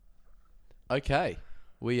Okay,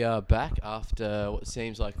 we are back after what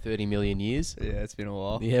seems like 30 million years. Yeah, it's been a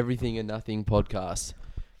while. The Everything and Nothing podcast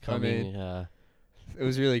coming. It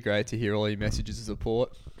was really great to hear all your messages of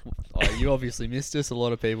support. You obviously missed us. A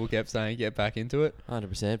lot of people kept saying get back into it.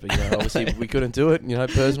 100%, but obviously we couldn't do it.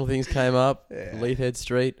 Personal things came up. Yeah. Leithhead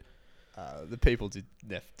Street. The people did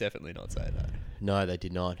definitely not say that. No, they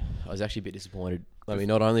did not. I was actually a bit disappointed. I mean,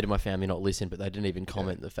 not only did my family not listen, but they didn't even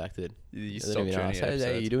comment the fact that You they stopped didn't even tuning ask, in hey, are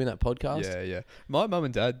episodes. you doing that podcast? Yeah. My mum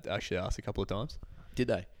and dad actually asked a couple of times. Did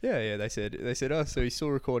they? Yeah. They said, oh, so you're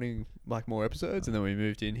still recording like more episodes? And then we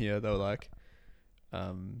moved in here. They were like,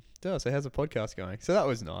 so how's the podcast going? So that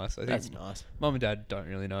was nice. I think That's nice. mum and dad don't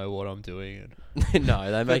really know what I'm doing. And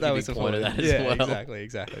No, they make that a was big point of that as yeah, well.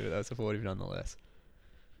 exactly. But that was supportive nonetheless.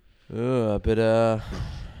 I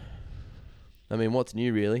mean, what's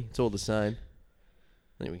new really? It's all the same.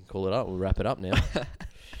 I think we can call it up. We'll wrap it up now.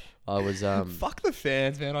 I was Fuck the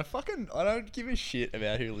fans, man. I don't give a shit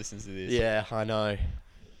about who listens to this. Yeah, I know.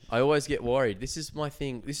 I always get worried. This is my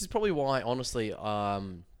thing. This is probably why, honestly, I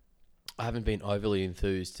haven't been overly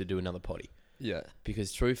enthused to do another potty. Yeah.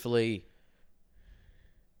 Because truthfully,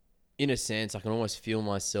 in a sense, I can almost feel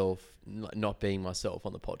myself not being myself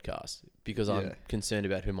on the podcast because I'm concerned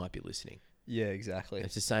about who might be listening. Yeah, exactly.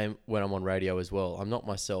 It's the same when I'm on radio as well. I'm not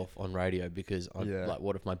myself on radio because I'm like,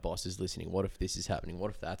 what if my boss is listening? What if this is happening? What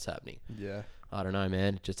if that's happening? Yeah. I don't know,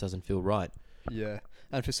 man. It just doesn't feel right. Yeah.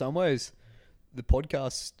 And for some ways, the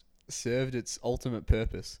podcast served its ultimate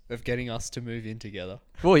purpose of getting us to move in together.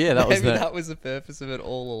 Well, yeah, that was the purpose of it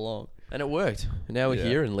all along. And it worked. Now we're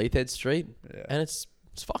here in Leithhead Street, and it's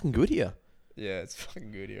fucking good here. Yeah, it's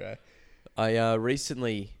fucking good here, eh? I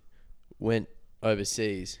recently went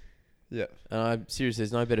overseas. Yeah. And I'm serious,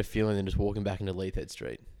 there's no better feeling than just walking back into Leithhead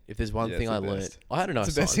Street. If there's one thing I learned, I had a nice time.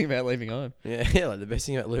 It's the best thing about leaving home. Yeah, like the best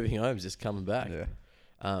thing about leaving home is just coming back.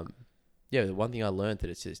 Yeah. The one thing I learned that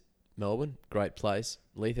it's just Melbourne, great place.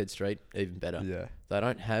 Leithhead Street, even better. Yeah. They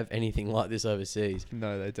don't have anything like this overseas.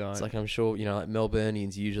 No, they don't. It's like, I'm sure, like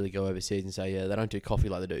Melburnians usually go overseas and say, yeah, they don't do coffee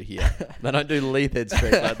like they do here. They don't do Leithhead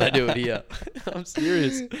Street like they do it here. I'm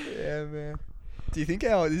serious. Yeah, man. Do you think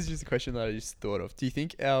this is just a question that I just thought of. Do you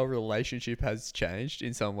think our relationship has changed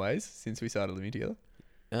in some ways since we started living together?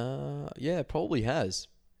 Yeah, it probably has.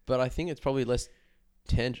 But I think it's probably less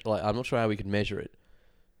like, I'm not sure how we could measure it.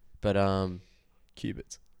 But,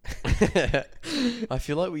 Cubits. I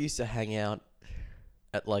feel like we used to hang out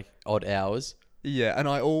at like odd hours. Yeah, and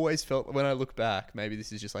I always felt, when I look back, maybe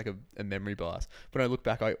this is just like a memory bias, but when I look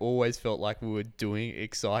back, I always felt like we were doing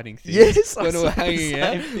exciting things. Yes, when we were hanging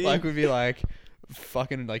out. Thing. Like we'd be like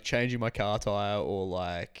fucking like changing my car tire, or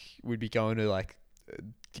like we'd be going to like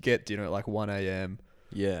to get dinner at like 1 a.m.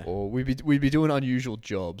 Yeah. Or we'd be doing unusual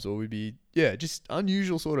jobs, or we'd be just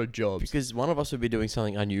unusual sort of jobs. Because one of us would be doing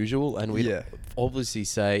something unusual, and we'd obviously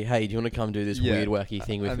say, "Hey, do you want to come do this weird, wacky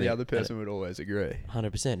thing with me?" And the other person would always agree.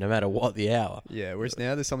 100%, no matter what the hour. Yeah. Whereas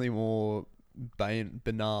now there's something more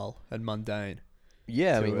banal and mundane.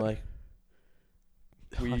 Yeah, I mean, it. like,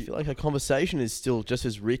 I feel like our conversation is still just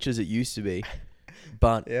as rich as it used to be,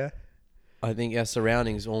 but I think our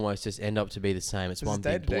surroundings almost just end up to be the same. It's one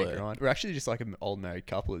big blur. Grind. We're actually just like an old married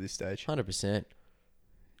couple at this stage. 100%.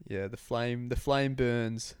 Yeah, the flame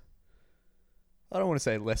burns. I don't want to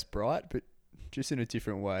say less bright, but just in a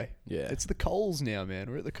different way. Yeah. It's the coals now, man.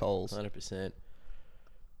 We're at the coals. 100%.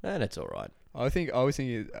 And it's all right. I was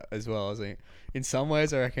thinking as well. I was thinking, in some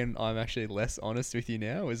ways, I reckon I'm actually less honest with you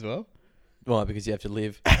now as well. Why? Because you have to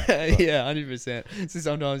live. Yeah, 100%. So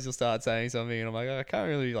sometimes you'll start saying something, and I'm like, I can't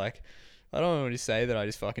really like. I don't want to say that I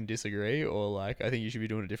just fucking disagree, or like I think you should be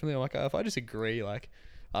doing it differently. I'm like, if I disagree, like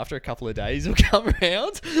after a couple of days it'll come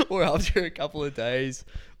around, or after a couple of days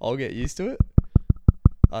I'll get used to it.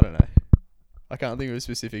 I don't know. I can't think of a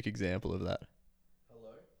specific example of that.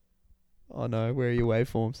 Hello? Oh no, where are your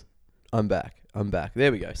waveforms? I'm back.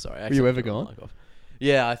 There we go. Sorry. Were you ever gone?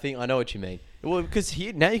 Yeah, I think I know what you mean. Well, because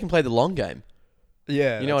here now you can play the long game.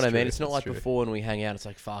 Yeah, you know what I mean? It's not that's like true. Before when we hang out, it's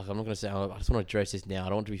like, fuck, I'm not going to say, I just want to address this now. I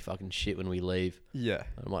don't want to be fucking shit when we leave. Yeah.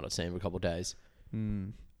 I might not see him for a couple of days.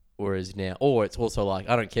 Mm. Whereas now, or it's also like,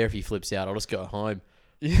 I don't care if he flips out, I'll just go home.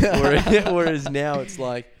 Yeah. Whereas now it's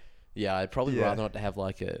like, yeah, I'd probably rather not to have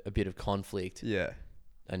like a bit of conflict. Yeah.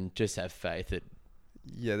 And just have faith that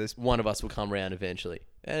there's one of us will come around eventually.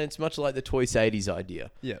 And it's much like the Toy Sadie's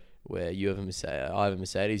idea. Yeah. where you have a Mercedes, I have a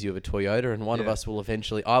Mercedes, you have a Toyota, and one of us will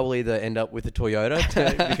eventually, I will either end up with a Toyota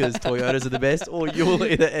because Toyotas are the best, or you will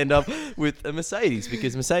either end up with a Mercedes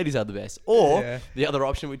because Mercedes are the best. Or the other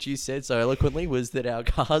option, which you said so eloquently, was that our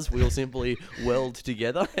cars will simply weld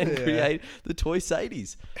together and create the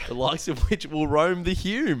Toy-Sadies, the likes of which will roam the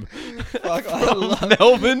Hume from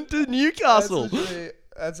Melbourne to Newcastle.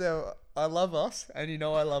 I love us, and you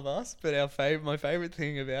know I love us, but my favourite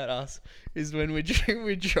thing about us is when we're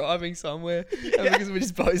driving somewhere, and because we're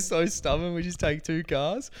just both so stubborn, we just take two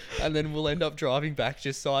cars, and then we'll end up driving back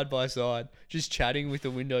just side by side, just chatting with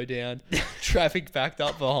the window down, traffic backed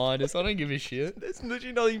up behind us. I don't give a shit. There's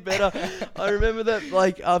literally nothing better. I remember that,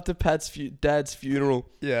 like, after Pat's dad's funeral.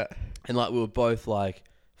 Yeah. And, like, we were both, like,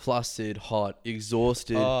 flustered, hot,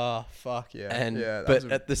 exhausted. Oh, fuck yeah. And, that but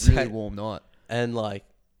was a at the really same warm night. And, like,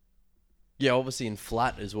 yeah, obviously in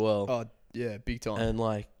flat as well. Oh, yeah, big time. And,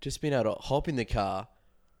 like, just being able to hop in the car.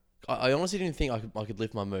 I honestly didn't think I could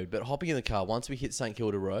lift my mood. But hopping in the car, once we hit St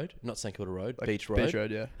Kilda Road, not St Kilda Road, like Beach Road. Beach Road,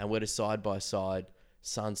 yeah. And we're just side by side,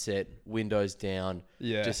 sunset, windows down,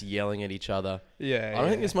 just yelling at each other. Yeah, I don't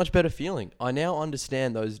think there's much better feeling. I now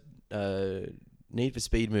understand those Need for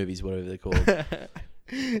Speed movies, whatever they're called.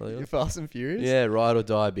 You're Fast and Furious? Yeah, ride or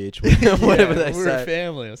die, bitch. Whatever they say. We're a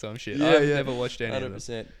family or some shit. I've never watched any 100%. Of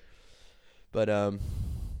them. But,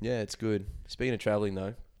 yeah, it's good. Speaking of travelling,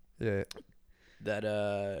 though. Yeah.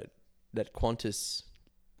 That Qantas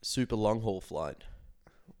super long haul flight.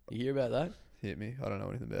 You hear about that? Hit me. I don't know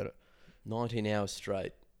anything about it. 19 hours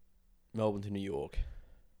straight. Melbourne to New York.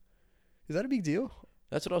 Is that a big deal?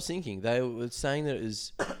 That's what I was thinking. They were saying that it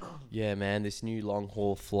was, yeah, man, this new long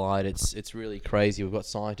haul flight. It's really crazy. We've got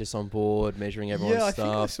scientists on board measuring everyone's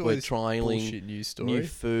stuff. We're trialing new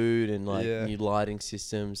food and like new lighting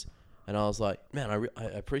systems. And I was like, man, I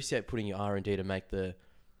appreciate putting your R&D to make the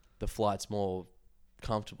flights more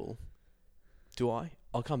comfortable. Do I?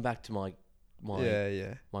 I'll come back to my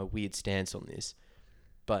weird stance on this.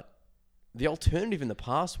 But the alternative in the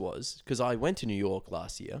past was, because I went to New York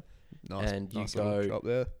last year. And you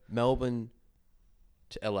go Melbourne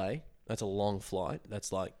to LA. That's a long flight.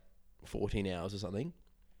 That's like 14 hours or something.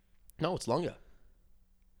 No, it's longer.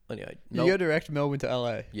 Anyway. You go direct Melbourne to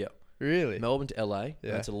LA? Yeah. Really? Melbourne to LA.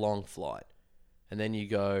 Yeah. That's a long flight. And then you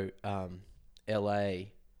go LA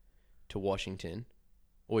to Washington.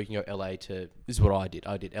 Or you can go LA to... This is what I did.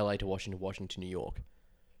 I did LA to Washington, Washington to New York.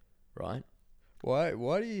 Right? Why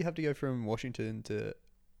do you have to go from Washington to...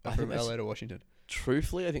 from LA to Washington?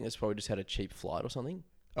 Truthfully, I think that's probably just had a cheap flight or something.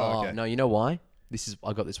 Oh, okay. No, you know why?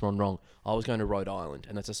 I got this one wrong. I was going to Rhode Island,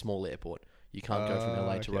 and that's a small airport. You can't go from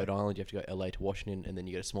LA to Rhode Island. You have to go LA to Washington, and then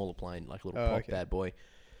you get a smaller plane, like a little pop bad boy.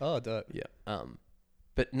 Oh, dope. Yeah.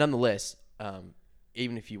 But nonetheless,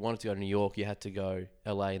 even if you wanted to go to New York, you had to go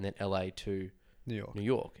LA and then LA to New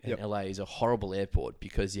York. And LA is a horrible airport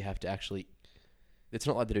because you have to actually... It's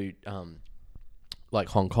not like they do like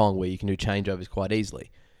Hong Kong where you can do changeovers quite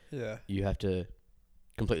easily. Yeah. You have to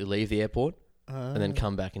completely leave the airport and then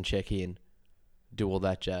come back and check in, do all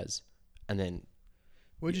that jazz, and then...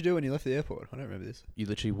 What did you do when you left the airport? I don't remember this. You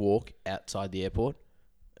literally walk outside the airport,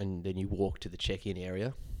 and then you walk to the check-in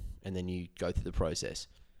area, and then you go through the process,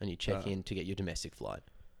 and you check in to get your domestic flight.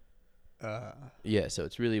 Yeah, so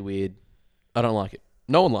it's really weird. I don't like it.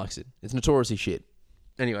 No one likes it. It's notoriously shit.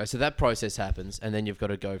 Anyway, so that process happens, and then you've got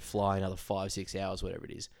to go fly another 5-6 hours, whatever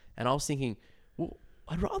it is. And I was thinking, well,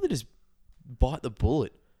 I'd rather just bite the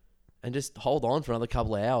bullet and just hold on for another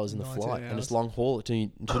couple of hours in the flight and just long haul it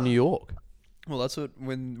to New York. Well, that's what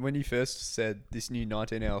when you first said this new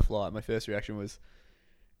 19-hour flight, my first reaction was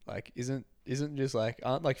like, isn't just like,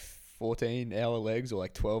 aren't like 14-hour legs or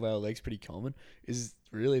like 12-hour legs pretty common? Is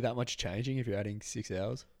really that much changing if you're adding 6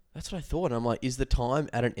 hours? That's what I thought. And I'm like, is the time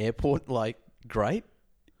at an airport like great?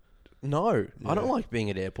 No, I don't like being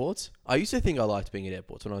at airports. I used to think I liked being at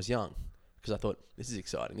airports when I was young. Because I thought, this is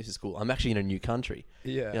exciting, this is cool. I'm actually in a new country.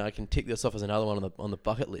 Yeah. You know, I can tick this off as another one on the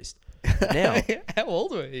bucket list. But now... How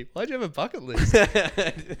old were you? Why'd you have a bucket list?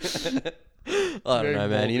 I don't know,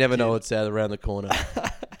 man. You never know what's out around the corner.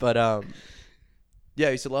 But, yeah,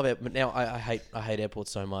 I used to love it. But now I hate airports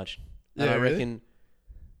so much. And I reckon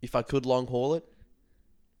if I could long haul it,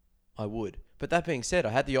 I would. But that being said, I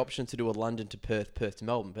had the option to do a London to Perth, Perth to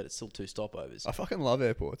Melbourne, but it's still 2 stopovers. I fucking love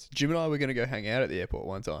airports. Jim and I were going to go hang out at the airport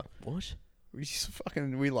one time. What?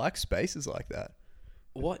 We like spaces like that.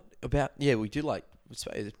 What about... Yeah, we do like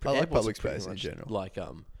space. I like public space in general. Like,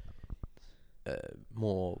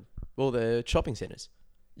 more... Well, the shopping centres.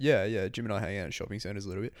 Yeah. Jim and I hang out in shopping centres a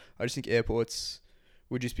little bit. I just think airports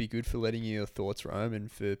would just be good for letting your thoughts roam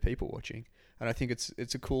and for people watching. And I think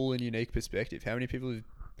it's a cool and unique perspective. How many people have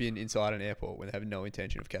been inside an airport when they have no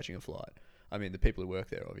intention of catching a flight? I mean, the people who work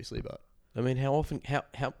there, obviously, but... I mean, how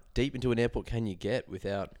deep into an airport can you get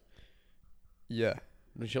without... Yeah.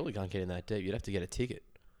 You surely can't get in that deep. You'd have to get a ticket.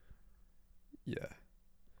 Yeah.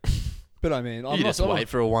 But I mean... You just wait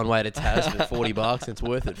for a one-way to Tas for $40 and it's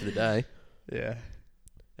worth it for the day. Yeah.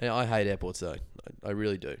 And I hate airports, though. I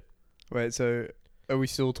really do. Wait, so are we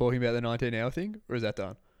still talking about the 19-hour thing? Or is that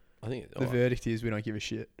done? I think... The verdict is we don't give a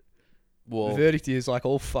shit. Well, the verdict is like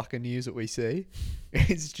all fucking news that we see.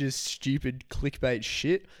 It's just stupid clickbait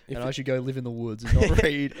shit, and I should go live in the woods and not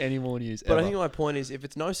read any more news. But I think my point is, if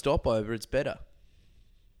it's no stopover, it's better.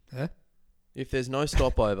 Huh? If there's no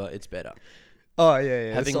stopover, it's better. Oh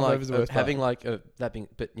yeah. Having like a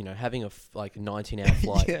 19-hour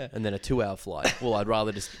flight and then a 2-hour flight. Well, I'd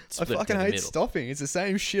rather just split. I fucking hate stopping. It's the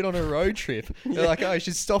same shit on a road trip. They're like, oh, you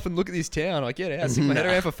should stop and look at this town. I get out, stick my head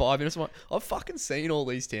around for 5 minutes. I'm like, I've fucking seen all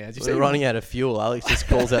these towns. We're running out of fuel. Alex just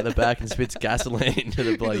crawls out the back and spits gasoline into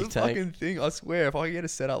the bloody tank. Fucking thing. I swear, if I could get a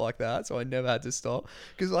setup like that, so I never had to stop.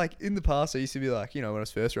 Because like in the past, I used to be like, when I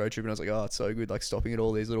was first road tripping, I was like, oh, it's so good, like stopping at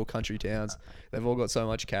all these little country towns. They've all got so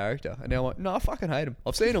much character. And now I'm like, no, I fucking hate them.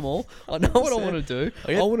 I've seen them all. I know what I want to do.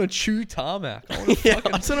 I want to chew tarmac. I want to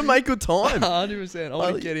I just want to make good time. 100%. I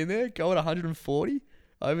want to get in there, go at 140,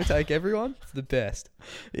 overtake everyone. It's the best.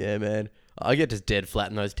 Yeah, man. I get just dead flat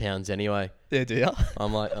in those towns anyway. Yeah, do ya?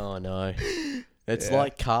 I'm like, oh no. It's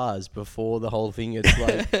like cars before the whole thing gets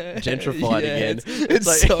like gentrified again. It's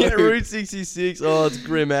like so Route 66. Oh, it's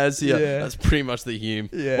grim as here. Yeah. That's pretty much the Hume.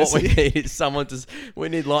 Yeah, what we need is we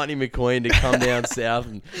need Lightning McQueen to come down south.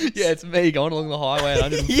 And it's me going along the highway at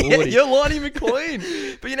 140. Yeah, you're Lightning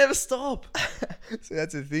McQueen, but you never stop. So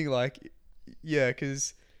that's the thing, like,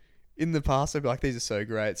 because in the past I'd be like, these are so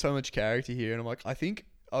great, so much character here, and I'm like, I think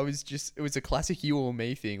it was a classic you or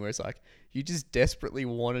me thing where it's like, you just desperately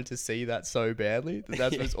wanted to see that so badly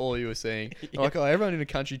that was all you were seeing. Like, oh, everyone in a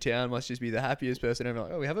country town must just be the happiest person ever.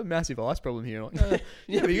 Like, oh, we have a massive ice problem here. Like, but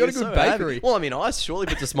you got a good bakery. Well, I mean, ice surely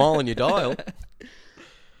puts a smile on your dial.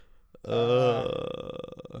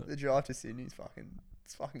 The drive to Sydney is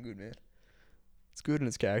it's fucking good, man. It's good and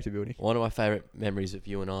it's character building. One of my favourite memories of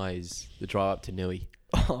you and I is the drive up to Newey.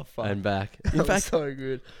 Oh, fuck. And back. In fact, so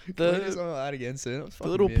good. Can we do something like that again soon? The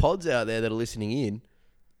little pods out there that are listening in,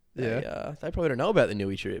 they probably don't know about the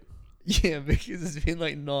Newey trip. Yeah, because it's been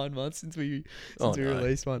like 9 months since we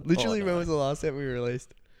released one. Literally, when was the last time we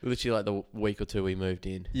released? Literally like the week or two we moved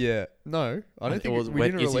in. Yeah. No, I don't think we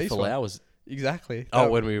didn't release one. Exactly.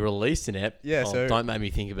 When we released an ep. Yeah, so don't make me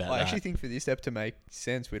think about that. I actually think for this ep to make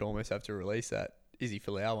sense, we'd almost have to release that Izzy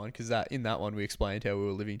Folau one, because in that one we explained how we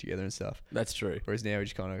were living together and stuff. That's true. Whereas now we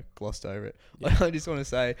just kind of glossed over it. Yeah. I just want to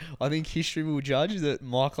say, I think history will judge that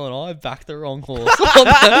Michael and I backed the wrong horse on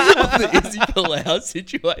the Izzy Folau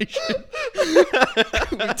situation.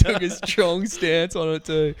 We took a strong stance on it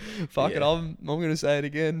too. Fuck it, I'm going to say it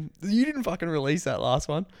again. You didn't fucking release that last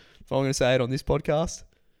one, so I'm going to say it on this podcast.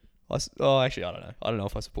 Actually, I don't know. I don't know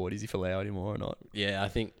if I support Izzy Folau anymore or not. Yeah, I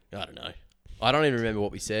don't know. I don't even remember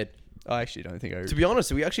what we said. I actually don't think I... To be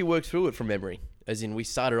honest, we actually worked through it from memory. As in, we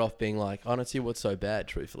started off being like, I don't see what's so bad,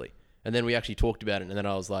 truthfully. And then we actually talked about it, and then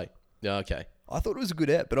I was like, yeah, okay. I thought it was a good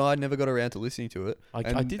ep, but I never got around to listening to it. I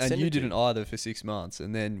did send it to you. And you didn't either for 6 months.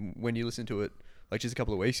 And then when you listened to it, like just a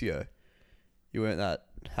couple of weeks ago, you weren't that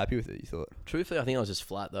happy with it, you thought? Truthfully, I think I was just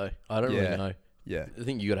flat, though. I don't really know. Yeah. I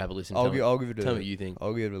think you got to have a listen. I'll give it tell me what you think.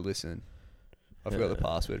 I'll give it a listen. I forgot the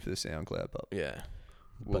password for the SoundCloud, but... Yeah.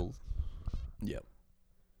 Yep.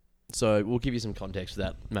 So we'll give you some context for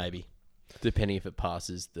that, maybe, depending if it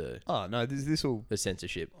passes the... Oh, no, this will... The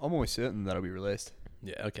censorship. I'm almost certain that'll be released.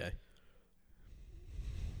 Yeah, okay.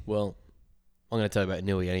 Well, I'm going to tell you about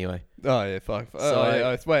Newey anyway. Oh, yeah, fuck.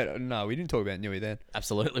 Wait, no, we didn't talk about Newey then.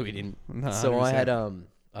 Absolutely we didn't. No, so 100%.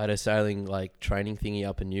 I had a sailing training thingy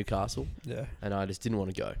up in Newcastle. Yeah. And I just didn't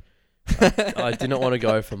want to go. I did not want to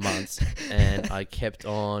go for months, and I kept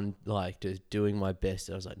on just doing my best.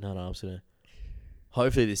 I was like, no, I'm just going to...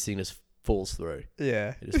 Hopefully this thing just falls through.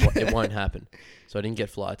 Yeah. It won't happen. So I didn't get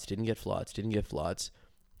flights, and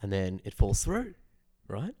then it falls through,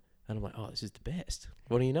 right? And I'm like, oh, this is the best.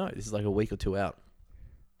 What do you know? This is like a week or two out.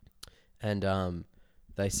 And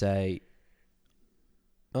they say,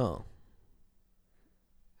 oh.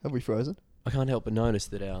 Have we frozen? I can't help but notice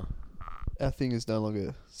that our thing is no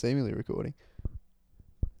longer seemingly recording.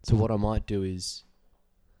 So what I might do is...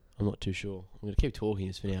 I'm not too sure. I'm going to keep talking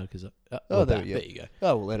just for now because... there you go.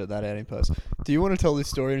 Oh, we'll edit that out in post. Do you want to tell this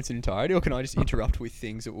story in its entirety, or can I just interrupt with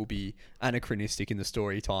things that will be anachronistic in the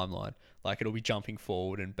story timeline? Like it'll be jumping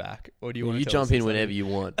forward and back. Or do you want to jump in whenever you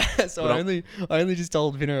want. So I only just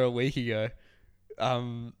told Vinner a week ago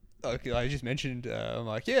okay, I just mentioned, I'm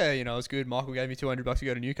like, yeah, you know, it's good. Michael gave me $200 to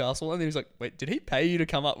go to Newcastle. And then he's like, wait, did he pay you to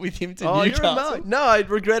come up with him to Newcastle? No, I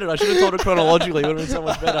regret it. I should have told it chronologically. It would have been so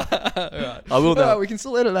much better. Right. I will know. We can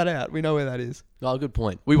still edit that out. We know where that is. Oh, good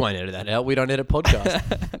point. We won't edit that out. We don't edit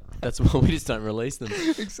podcasts. That's why we just don't release them.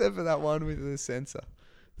 Except for that one with the sensor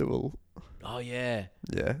that will... Oh, yeah.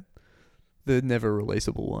 Yeah. The never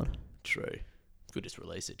releasable one. True. Could just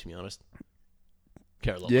release it, to be honest.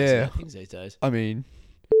 Care a lot Yeah. about things these days. I mean...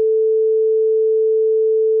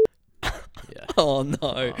 Yeah. Oh,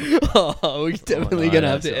 no. Oh, we're definitely going to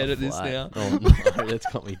have to edit this now. Oh, no.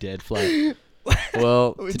 That's got me dead flat.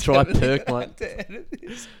 Well, to try perk my...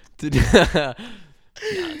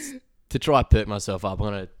 To try perk myself up,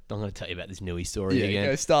 I'm gonna tell you about this newie story again.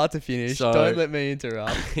 Go start to finish. So, don't let me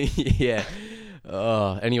interrupt. Yeah.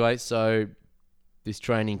 Anyway, so this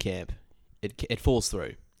training camp, it falls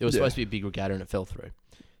through. It was supposed to be a big regatta and it fell through.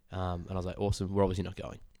 And I was like, awesome, we're obviously not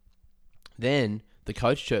going. Then the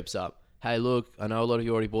coach chirps up, hey, look, I know a lot of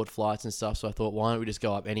you already bought flights and stuff, so I thought, why don't we just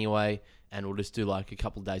go up anyway and we'll just do like a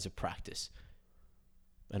couple of days of practice.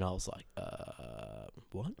 And I was like,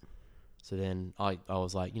 what? So then I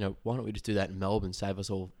was like, you know, why don't we just do that in Melbourne, save us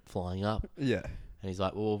all flying up? Yeah. And he's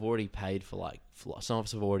like, well, we've already paid for like, some of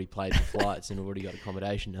us have already paid for flights and we've already got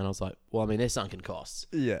accommodation. And I was like, well, I mean, they're sunken costs.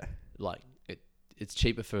 Yeah. Like, it's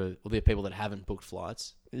cheaper for all the people that haven't booked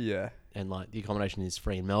flights. Yeah. And like, the accommodation is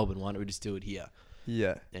free in Melbourne. Why don't we just do it here?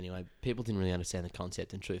 Yeah. Anyway, people didn't really understand the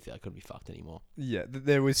concept, and truthfully, I couldn't be fucked anymore. Yeah.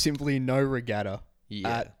 There was simply no regatta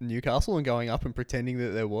at Newcastle, and going up and pretending that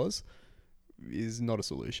there was is not a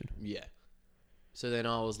solution. Yeah. So then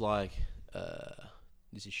I was like,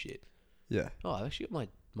 this is shit. Yeah. Oh, I've actually got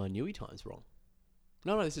my Newey times wrong.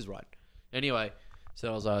 No, this is right. Anyway, so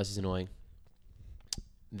I was like, this is annoying.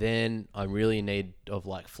 Then I'm really in need of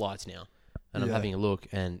like flights now. And I'm having a look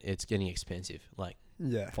and it's getting expensive. Like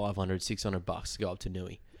 $500, $600 to go up to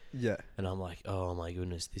Newey. Yeah. And I'm like, oh my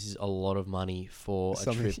goodness, this is a lot of money for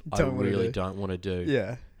a trip I really don't want to do.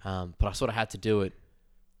 Yeah. But I sort of had to do it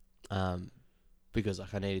because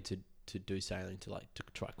like I needed to do sailing to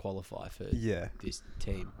try qualify for this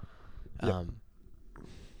team.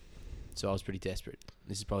 So I was pretty desperate.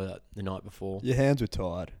 This is probably like the night before. Your hands were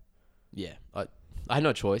tired. Yeah. I had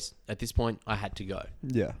no choice. At this point, I had to go.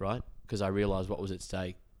 Yeah. Right? Because I realised what was at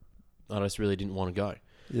stake. I just really didn't want to go.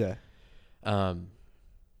 Yeah.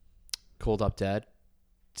 Called up Dad.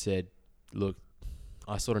 Said, look,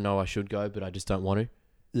 I sort of know I should go, but I just don't want to.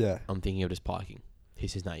 Yeah. I'm thinking of just piking. He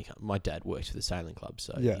says, no, you can't. My dad works for the sailing club.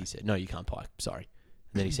 So he said, no, you can't pike. Sorry.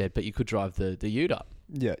 And then he said, but you could drive the ute up.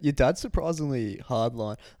 Yeah. Your dad's surprisingly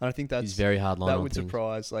hardline. And I think he's very hardline. That would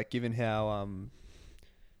surprise, like, given how...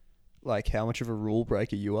 like how much of a rule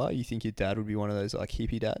breaker you are, you think your dad would be one of those like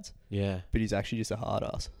hippie dads. Yeah. But he's actually just a hard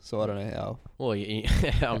ass. So I don't know how. Well,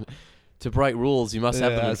 to break rules, you must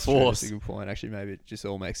have them in force. That's a good point. Actually, maybe it just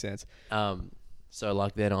all makes sense. So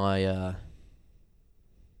like then I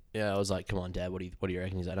was like, come on, Dad, what do you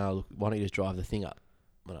reckon? He's like, no, look, why don't you just drive the thing up?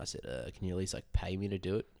 And I said, can you at least like pay me to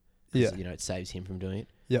do it? Yeah. You know, it saves him from doing it.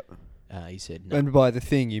 Yep. He said, no. And by the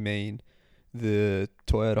thing, you mean the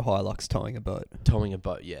Toyota Hilux towing a boat. Towing a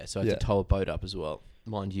boat, yeah. So I had to tow a boat up as well.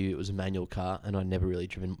 Mind you, it was a manual car, and I'd never really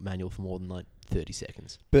driven manual for more than like 30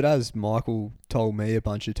 seconds. But as Michael told me a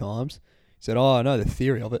bunch of times, he said, oh, I know the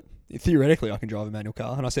theory of it. Theoretically, I can drive a manual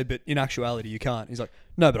car. And I said, but in actuality, you can't. He's like,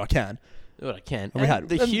 no, but I can. But I can. And we had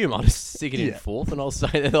the Hume, I'll just stick it in fourth, and I'll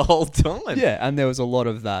stay there the whole time. Yeah, and there was a lot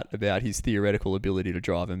of that about his theoretical ability to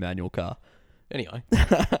drive a manual car. Anyway.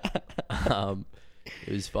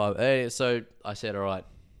 It was 5. Hey, so I said, all right,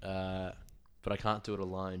 but I can't do it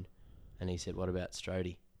alone. And he said, what about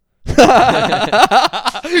Strody?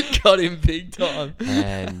 Got him big time.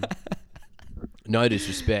 And no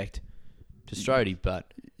disrespect to Strody,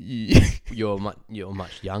 but you're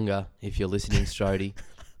much younger if you're listening, Strody.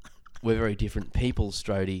 We're very different people,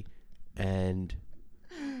 Strody. And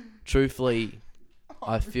truthfully,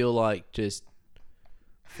 I feel like just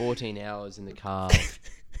 14 hours in the car...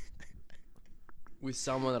 with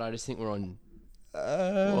someone that I just think we're on...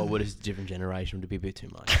 what is a different generation would be a bit too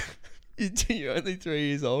much. You're only 3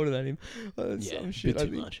 years older than him. Some shit.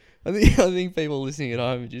 Bit too much. I think people listening at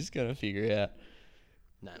home are just going to figure out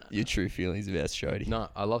your true feelings about Strody. No,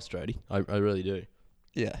 I love Strody. I really do.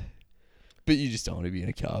 Yeah. But you just don't want to be in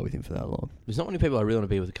a car with him for that long. There's not many people I really want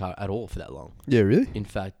to be with a car at all for that long. Yeah, really? In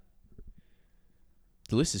fact,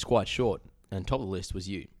 the list is quite short, and top of the list was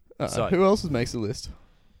you. So, who else makes the list?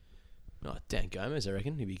 Oh, Dan Gomez, I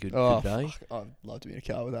reckon. He'd be good value. I'd love to be in a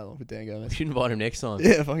car with that long for Dan Gomez. We should invite him next time.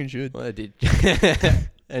 Yeah, fucking should. Well, I did.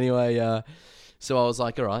 Anyway, so I was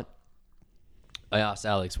like, all right. I asked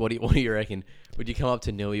Alex, what do you reckon? Would you come up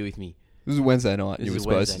to Nui with me? This was Wednesday night. You were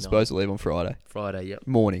supposed to leave on Friday. Friday, yep.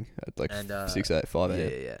 Morning at like 5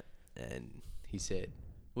 a.m. Yeah. And he said,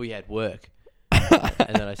 we had work.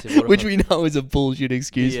 And then I said, which we know is a bullshit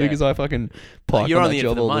excuse because I fucking pike you're on on that the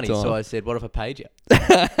job all money, the time. so I said, what if I paid you?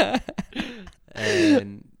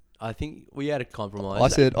 And I think we had a compromise. I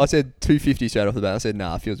said 250 straight off the bat. I said,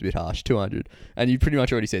 nah, it feels a bit harsh, 200. And you pretty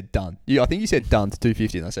much already said done. I think you said done to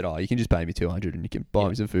 250, and I said, you can just pay me 200 and you can buy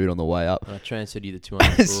me some food on the way up. And I transferred you the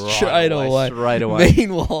 200 straight away.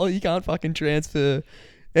 Meanwhile, you can't fucking transfer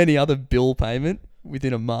any other bill payment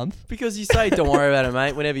within a month. Because you say, don't worry about it,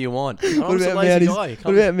 mate, whenever you want. What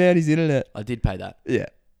about Manny's internet? I did pay that. Yeah.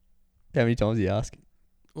 How many times did you ask?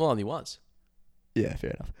 Well, only once. Yeah,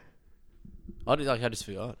 fair enough. I just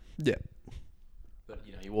forgot. Yeah. But,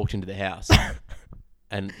 you walked into the house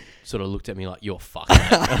and sort of looked at me like, you're fucked.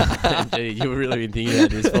 And dude, you've really been thinking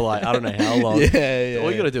about this for like, I don't know how long. Yeah.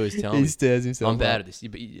 All you got to do is tell me. He stares himself I'm bad at this.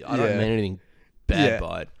 But I don't mean anything bad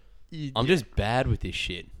by it. I'm just bad with this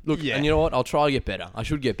shit. Look, and you know what? I'll try to get better. I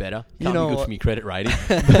should get better. Can't be good for me credit rating.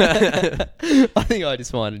 I think I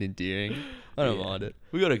just find it endearing. I don't mind it.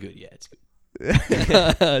 We got a good, it's good.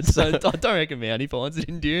 So I don't reckon Mounty finds it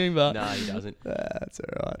endearing, but no, he doesn't. That's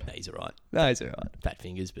alright. No, he's alright. Fat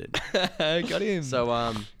fingers, but got him.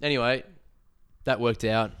 So anyway, that worked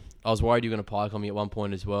out. I was worried you were going to pike on me at one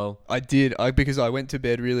point as well. I did, because I went to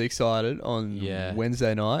bed really excited on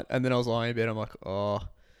Wednesday night, and then I was lying in bed. I'm like,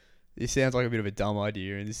 this sounds like a bit of a dumb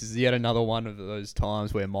idea, and this is yet another one of those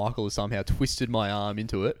times where Michael has somehow twisted my arm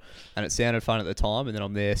into it, and it sounded fun at the time, and then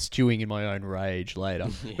I'm there stewing in my own rage later.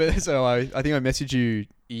 But so I think I messaged you.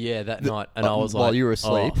 Yeah, that night, and I was like, while you were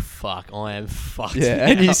asleep. Oh fuck, I am fucked. Yeah,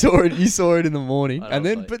 now. And you saw it in the morning, and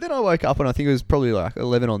then but then I woke up and I think it was probably like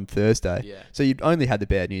 11 on Thursday. Yeah. So you'd only had the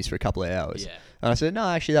bad news for a couple of hours. Yeah. And I said, no,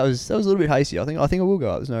 actually that was a little bit hasty. I think I will go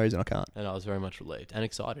out. There's no reason I can't. And I was very much relieved and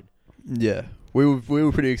excited. Yeah, we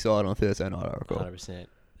were pretty excited on Thursday night, I recall. 100%.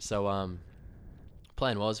 So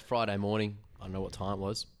plan was Friday morning. I don't know what time it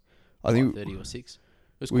was. I think 5:30 or 6. It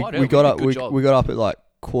was quite early. We got up. We got up at like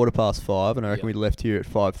 5:15, and I reckon we left here at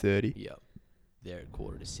 5:30. Yeah, there at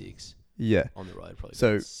 5:45. Yeah, on the road probably.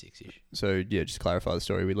 So 6ish. So yeah, just clarify the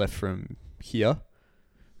story. We left from here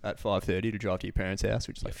at 5:30 to drive to your parents' house,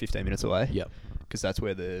 which is like 15 minutes away. Yeah, because that's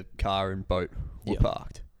where the car and boat were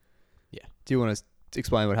parked. Yeah. Do you want to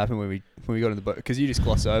explain what happened when we got in the boat? Because you just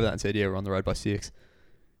glossed over that and said, we're on the road by 6.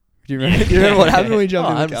 Do you remember what happened when we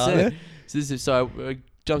jumped in the car there? So I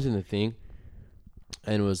jumped in the thing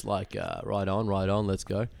and was like, right on, let's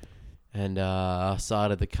go. And I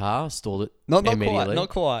started the car, stalled it immediately. Not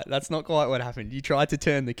quite. That's not quite what happened. You tried to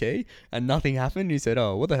turn the key and nothing happened. You said,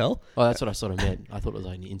 what the hell? Oh, that's what I sort of meant. I thought it was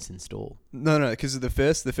like an instant stall. No, because the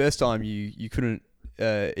first time you couldn't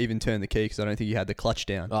even turn the key because I don't think you had the clutch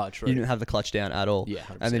down. Oh, true. You didn't have the clutch down at all. Yeah,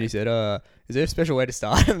 100%. And then he said, is there a special way to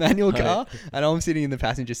start a manual car? And I'm sitting in the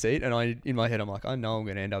passenger seat, and in my head I'm like, I know I'm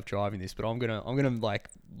going to end up driving this, but I'm gonna like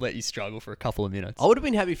let you struggle for a couple of minutes. I would have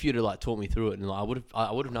been happy for you to like talk me through it, and I would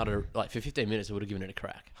have not like for 15 minutes I would have given it a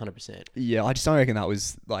crack, 100%. Yeah, I just don't reckon that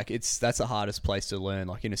was like that's the hardest place to learn,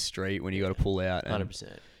 like in a street when you got to pull out.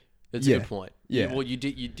 100%. That's a good point. Yeah. You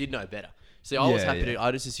did know better. See, I was happy to.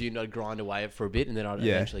 I just assumed I'd grind away for a bit and then I'd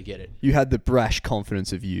eventually get it. You had the brash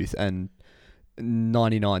confidence of youth, and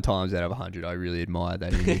 99 times out of 100, I really admire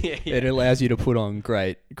that in you. It allows you to put on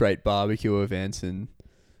great barbecue events and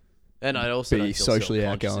I also be don't feel socially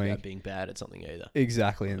outgoing about being bad at something either.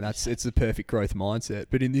 Exactly, and it's a perfect growth mindset.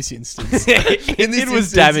 But in this instance, it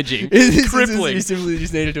was damaging, crippling. You simply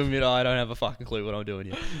just needed to admit, I don't have a fucking clue what I'm doing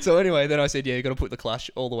here. So anyway, then I said, you got to put the clutch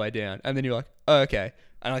all the way down, and then you're like, oh, okay.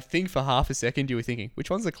 And I think for half a second you were thinking,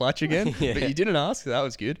 which one's the clutch again? But you didn't ask, so that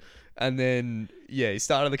was good. And then you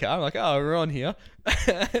started the car. I'm like, oh, we're on here.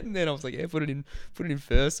 And then I was like, put it in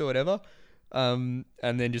first or whatever. And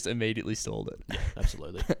then just immediately stalled it. Yeah,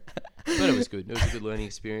 absolutely. But it was good. It was a good learning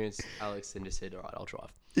experience. Alex then just said, all right, I'll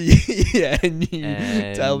drive. And you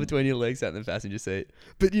tail between your legs sat in the passenger seat.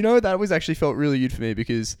 But that was actually felt really good for me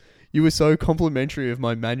because you were so complimentary of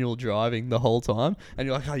my manual driving the whole time. And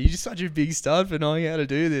you're like, you're just such a big stud for knowing how to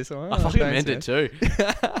do this. I fucking meant it too.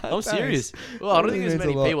 I'm serious. Well, I don't think there's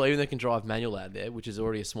many people, even that can drive manual out there, which is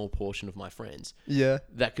already a small portion of my friends. Yeah.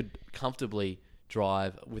 That could comfortably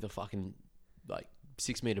drive with a fucking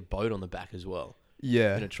 6-meter boat on the back as well.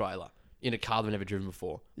 Yeah. In a trailer. In a car they've never driven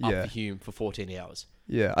before. Up the Hume for 14 hours.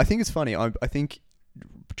 Yeah. I think it's funny. I think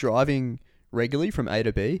driving regularly from A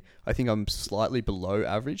to B, I think I'm slightly below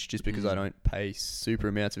average just because I don't pay super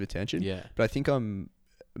amounts of attention. Yeah. But I think I'm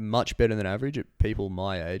much better than average at people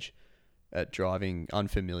my age at driving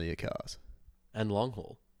unfamiliar cars. And long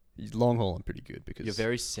haul. Long haul, I'm pretty good because you're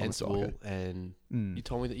very sensible, and you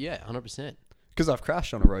told me that 100%. Because I've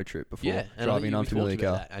crashed on a road trip before, driving an unfamiliar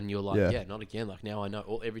car, that, and you're like, not again. Like now I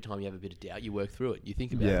know. Every time you have a bit of doubt, you work through it. You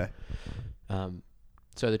think about it.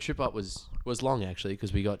 So the trip up was long actually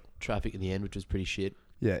because we got traffic in the end, which was pretty shit.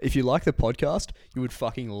 Yeah, if you like the podcast, you would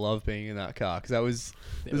fucking love being in that car because it was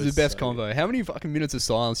the best convo. Good. How many fucking minutes of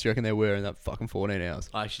silence do you reckon there were in that fucking 14 hours?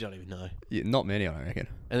 I actually don't even know. Yeah, not many, I reckon.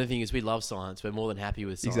 And the thing is, we love silence. We're more than happy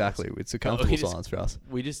with silence. Exactly, it's a comfortable silence for us.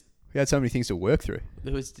 We had so many things to work through.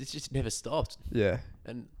 It just never stopped. Yeah,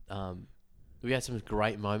 and we had some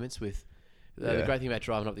great moments with. The great thing about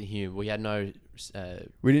driving up the Hume, we had no.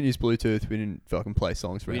 We didn't use Bluetooth. We didn't fucking play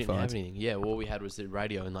songs for our phones. We didn't have anything. Yeah, all we had was the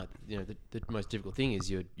radio, and the most difficult thing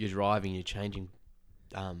is you're driving, you're changing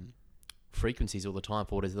frequencies all the time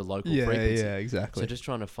for what is the local frequency. Yeah, exactly. So just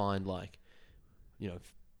trying to find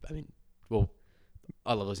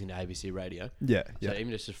I love listening to ABC radio. Yeah, So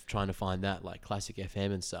even just trying to find that like classic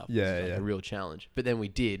FM and stuff. Yeah, was a real challenge. But then we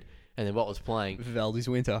did. And then what was playing? Vivaldi's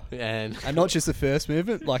Winter. And not just the first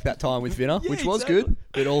movement, like that time with Vinner, which was good,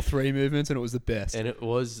 but all three movements, and it was the best. And it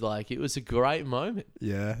was a great moment.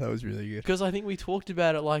 Yeah, that was really good. Because I think we talked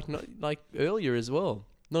about it like earlier as well.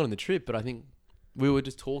 Not on the trip, but I think we were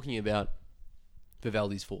just talking about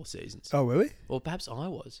Vivaldi's Four Seasons. Oh, were we? Or perhaps I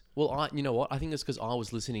was. Well, you know what? I think it's because I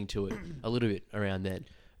was listening to it a little bit around then.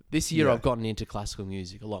 This year I've gotten into classical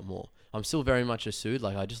music a lot more. I'm still very much a Sood.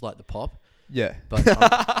 Like I just like the pop. Yeah, but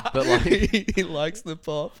like he likes the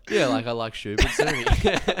pop. Yeah, like I like Schubert.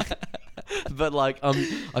 But like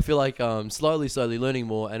I feel like slowly learning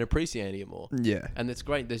more and appreciating it more. Yeah, and that's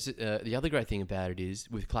great. There's the other great thing about it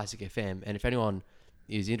is with Classic FM, and if anyone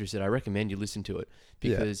is interested, I recommend you listen to it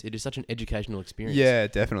because it is such an educational experience. Yeah,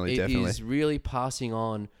 definitely. It is really passing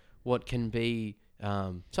on what can be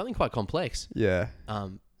something quite complex. Yeah.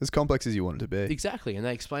 As complex as you want it to be. Exactly, and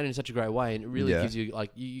they explain it in such a great way, and it really gives you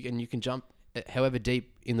you can jump however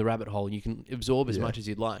deep in the rabbit hole, you can absorb as much as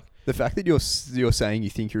you'd like. The fact that you're saying you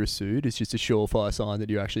think you're a Sood is just a surefire sign that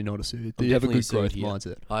you're actually not a Sood. That you have a good growth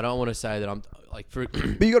mindset. I don't want to say that I'm like but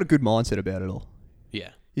you got a good mindset about it all. Yeah.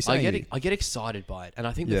 I get excited by it, and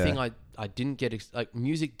I think the thing I didn't get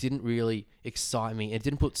music didn't really excite me. It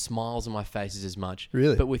didn't put smiles on my faces as much.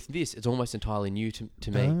 Really, but with this, it's almost entirely new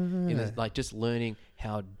to me. Like just learning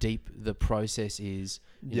how deep the process is.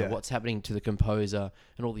 You know, what's happening to the composer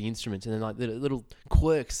and all the instruments, and then like the little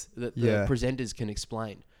quirks that the presenters can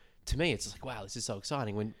explain. To me, it's like wow, this is so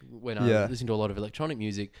exciting. When I listen to a lot of electronic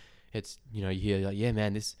music, it's you hear like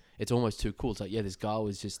man, it's almost too cool. It's like this guy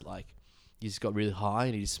was just like. He just got really high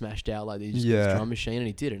and he just smashed out like this drum machine and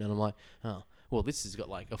he did it. And I'm like, oh, well, this has got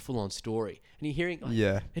like a full-on story. And you're hearing,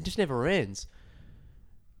 it just never ends.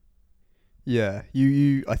 Yeah,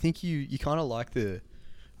 I think you kind of like I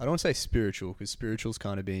don't want to say spiritual because spiritual's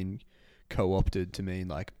kind of been co-opted to mean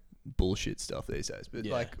like bullshit stuff these days. But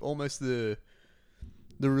like almost the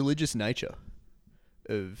religious nature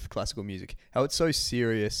of classical music, how it's so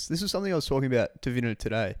serious. This was something I was talking about to Vinna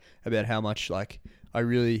today about how much like I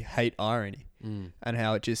really hate irony and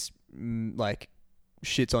how it just like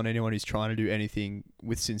shits on anyone who's trying to do anything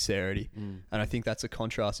with sincerity. And I think that's a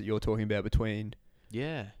contrast that you're talking about between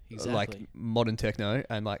like modern techno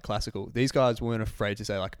and like classical. These guys weren't afraid to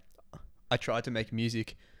say like, I tried to make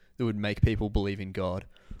music that would make people believe in God.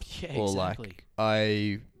 Yeah, or exactly.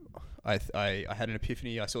 like I had an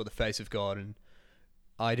epiphany. I saw the face of God and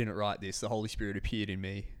I didn't write this. The Holy Spirit appeared in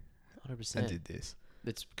me 100%. And did this.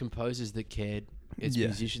 It's composers that cared. It's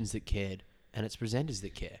musicians that cared, and it's presenters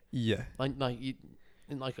that care. Yeah, I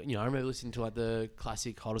remember listening to like the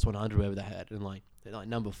classic Hottest 100 whatever they had, and like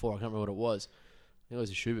number 4, I can't remember what it was. I think it was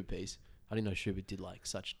a Schubert piece. I didn't know Schubert did like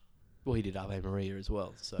such. Well, he did Ave Maria as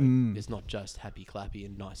well, so it's not just happy clappy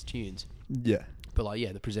and nice tunes. Yeah, but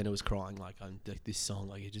like the presenter was crying like this song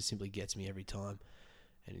like it just simply gets me every time,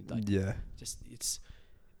 and like just it's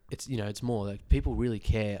it's more like people really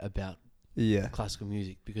care about. Classical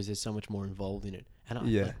music because there's so much more involved in it, and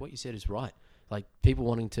like what you said is right. Like people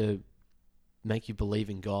wanting to make you believe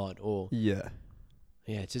in God, or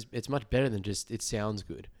it's much better than just it sounds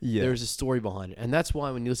good. There is a story behind it, and that's why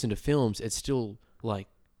when you listen to films, it's still like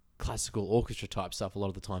classical orchestra type stuff a lot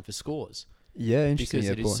of the time for scores. Yeah, interesting.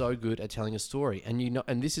 Because it is so good at telling a story, and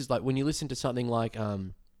and this is like when you listen to something like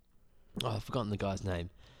I've forgotten the guy's name.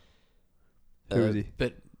 Who is he?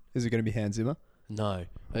 But is it going to be Hans Zimmer? No,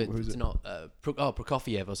 it's not.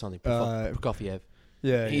 Prokofiev or something. Prokofiev.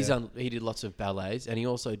 Yeah, he did lots of ballets, and he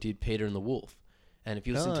also did Peter and the Wolf. And if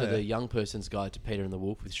you listen to the Young Person's Guide to Peter and the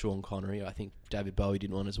Wolf with Sean Connery, I think David Bowie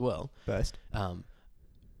did one as well. Best.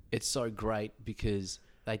 It's so great because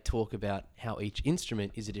they talk about how each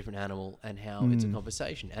instrument is a different animal and how it's a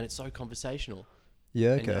conversation, and it's so conversational.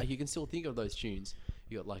 Yeah, okay. And you can still think of those tunes.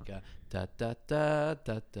 You got like a da da da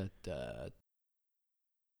da da da.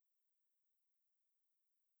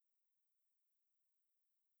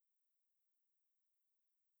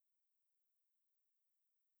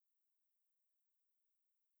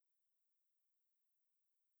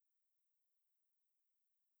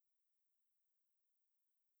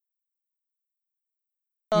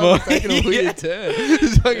 Taking a weird turn.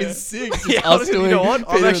 It's fucking sick. You know what?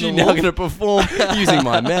 I'm actually now going to perform using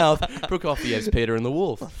my mouth. Prokofiev's Peter and the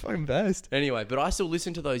Wolf. Fucking best. Anyway, but I still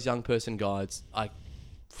listen to those young person guides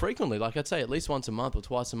frequently. Like I'd say at least once a month or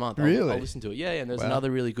twice a month. Really? I'll listen to it. Yeah, and there's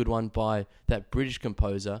another really good one by that British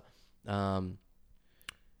composer.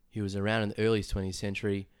 He was around in the early 20th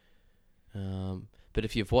century. But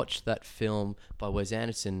if you've watched that film by Wes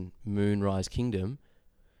Anderson, Moonrise Kingdom,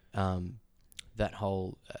 that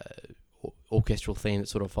whole orchestral theme that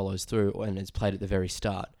sort of follows through and it's played at the very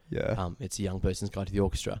start. Yeah. It's a young person's guide to the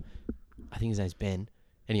orchestra. I think his name's Ben.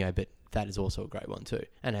 Anyway, but that is also a great one too,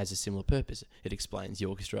 and has a similar purpose. It explains the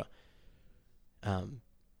orchestra,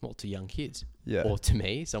 to young kids, or to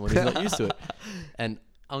me, someone who's not used to it. And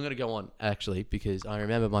I'm going to go on actually because I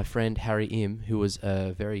remember my friend Harry Im, who was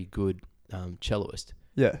a very good celloist.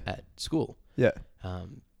 At school. I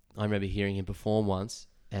remember hearing him perform once,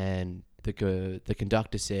 and the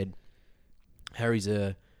conductor said, Harry's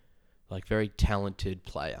a very talented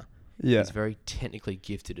player. He's very technically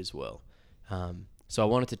gifted as well. So I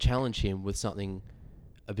wanted to challenge him with something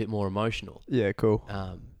a bit more emotional. Yeah, cool.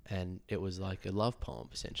 And it was like a love poem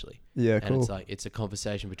essentially. Yeah, and cool. And it's a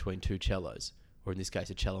conversation between two cellos, or in this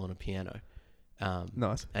case a cello and a piano.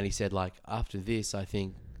 Nice. And he said after this, I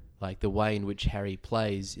think the way in which Harry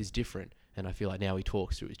plays is different, and I feel like now he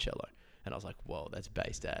talks through his cello. And I was like, whoa, that's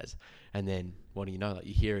based as. And then, what do you know?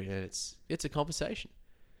 You hear it, and it's a conversation.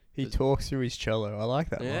 He talks through his cello. I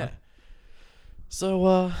like that. Yeah. One. So,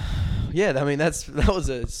 I mean, that was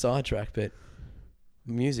a sidetrack, but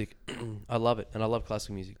music, I love it, and I love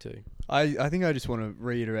classical music too. I think I just want to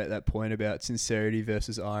reiterate that point about sincerity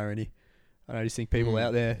versus irony. And I just think people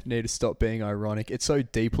out there need to stop being ironic. It's so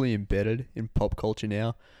deeply embedded in pop culture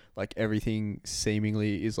now. Everything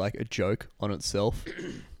seemingly is a joke on itself.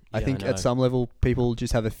 I think at some level, people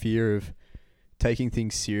just have a fear of taking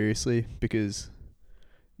things seriously because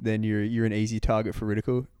then you're an easy target for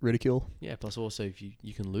ridicule. Yeah. Plus, also, if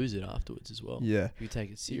you can lose it afterwards as well. Yeah. If you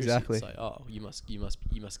take it seriously, exactly. It's you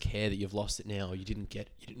must care that you've lost it now, or you didn't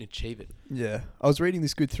achieve it. Yeah. I was reading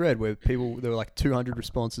this good thread where there were 200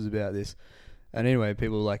 responses about this, and anyway,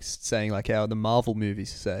 people were saying how the Marvel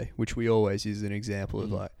movies say, which we always use as an example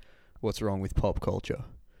of what's wrong with pop culture,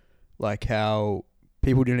 how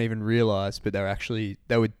people didn't even realize, but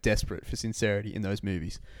they were desperate for sincerity in those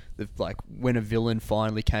movies. When a villain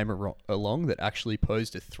finally came along that actually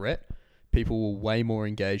posed a threat, people were way more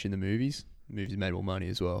engaged in the movies. The movies made more money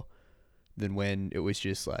as well than when it was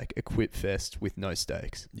just a quip fest with no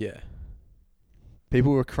stakes. Yeah.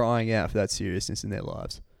 People were crying out for that seriousness in their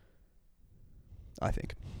lives. I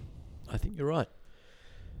think you're right.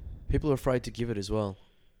 People are afraid to give it as well.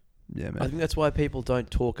 Yeah, man. I think that's why people don't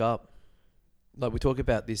talk up. We talk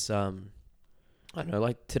about this, I don't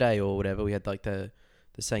know, today or whatever, we had the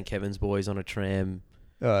St. Kevin's boys on a tram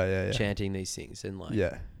chanting these things. And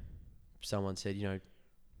someone said,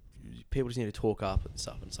 people just need to talk up and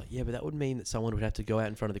stuff. And it's but that would mean that someone would have to go out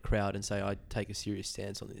in front of the crowd and say, I take a serious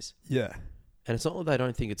stance on this. Yeah. And it's not that they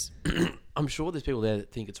don't think it's, I'm sure there's people there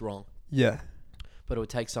that think it's wrong. Yeah. But it would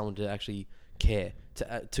take someone to actually care,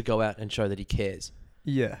 to go out and show that he cares.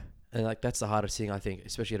 Yeah. And that's the hardest thing, I think,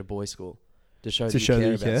 especially at a boys' school. To show that you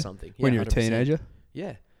care about something. When you're 100%. A teenager?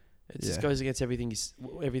 Yeah. It just goes against everything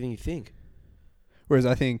you think. Whereas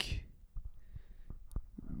I think...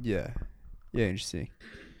 Yeah, interesting.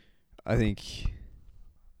 I think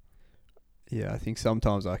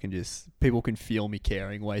sometimes people can feel me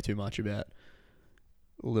caring way too much about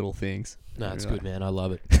little things. No, it's good, man. I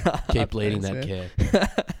love it. Keep bleeding that care.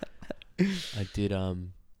 I did...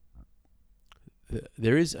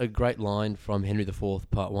 There is a great line from Henry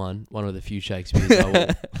IV, Part 1, one of the few Shakespeare's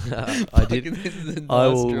I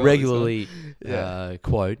will regularly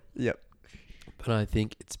quote. Yep. But I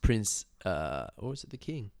think it's Prince, or is it the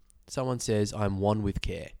King? Someone says, I'm one with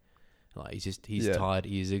care. He's tired,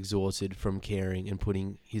 he's exhausted from caring and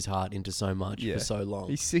putting his heart into so much for so long.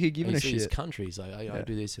 He's sick of giving a shit. His country, he's I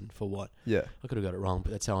do this and for what? Yeah. I could have got it wrong,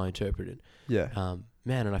 but that's how I interpret it. Yeah.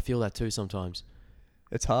 Man, and I feel that too sometimes.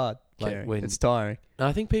 It's hard. It's tiring. And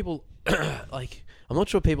I think people like, I'm not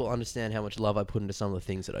sure people understand how much love I put into some of the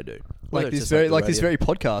things that I do. Like this very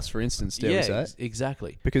podcast, for instance, dare we say?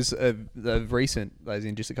 Exactly. Because the recent, as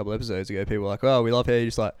in just a couple episodes ago, people were like, "Oh, we love how you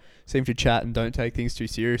just like seem to chat and don't take things too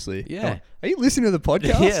seriously." Yeah. Like, are you listening to the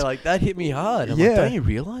podcast? Yeah, like that hit me hard. I'm like, don't you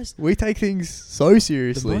realize? We take things so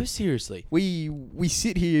seriously. The most seriously. We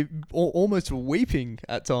sit here almost weeping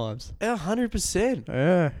at times. 100%.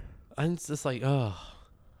 Yeah. And it's just like,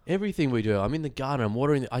 everything we do. I'm in the garden. I'm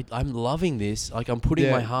watering. I'm loving this. Like, I'm putting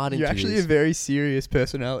my heart into this. You're actually a very serious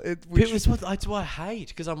personality. That's what I hate.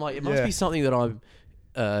 Because I'm like, it must be something that I'm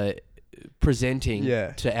presenting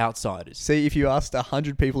to outsiders. See, if you asked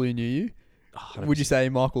 100 people who knew you, 100%. Would you say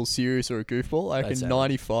Michael's serious or a goofball? I reckon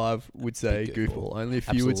 95 would say goofball. Only a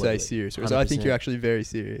few would say serious. So I think you're actually very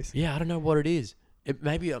serious. Yeah, I don't know what it is.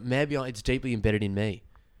 Maybe it's deeply embedded in me.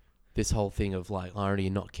 This whole thing of like irony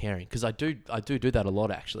and not caring, because I do that a lot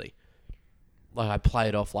actually. Like I play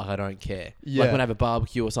it off like I don't care. Yeah. Like when I have a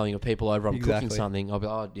barbecue or something, or people over, I'm cooking something. I'll be,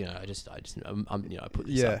 I put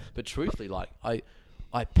this up. But truthfully, like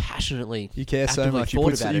I passionately you care so much.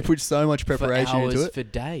 You put so much preparation into it for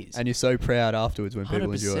days, and you're so proud afterwards when 100%.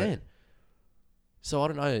 People enjoy it. So I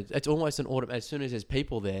don't know. It's almost an automatic. As soon as there's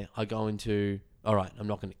people there, I go into all right. I'm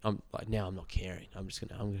not caring. I'm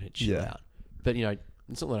gonna chill out. But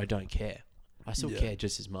it's not that I don't care. I still care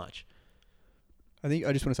just as much. I think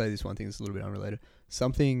I just want to say this one thing that's a little bit unrelated.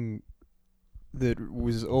 Something that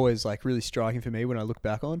was always like really striking for me when I look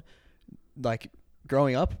back on, like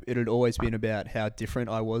growing up, it had always been about how different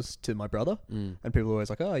I was to my brother. And people were always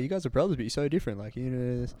like, oh, you guys are brothers, but you're so different. Like,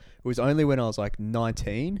 it was only when I was like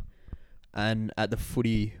 19 and at the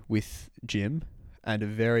footy with Jim and a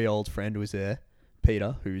very old friend was there,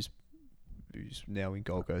 Peter, who's now in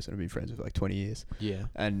Gold Coast and I've been friends with for like 20 years. Yeah.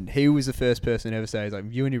 And he was the first person to ever say, he's like,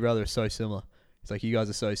 you and your brother are so similar. He's like, you guys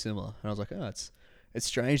are so similar. And I was like, it's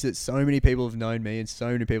strange that so many people have known me and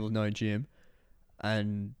so many people have known Jim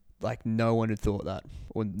and like no one had thought that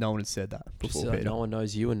or no one had said that before Peter. No one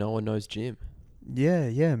knows you and no one knows Jim.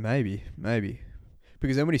 Yeah, maybe.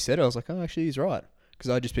 Because then when he said it, I was like, oh, actually he's right. Because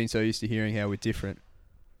I'd just been so used to hearing how we're different.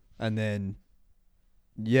 And then,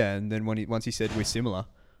 once he said we're similar,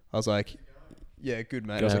 I was like, yeah, good,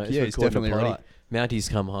 mate. I was like, yeah, he's definitely right. Mounty's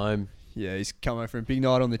come home. Yeah, he's come home for a big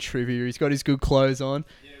night on the trivia. He's got his good clothes on.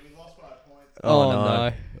 Yeah, we lost by a point.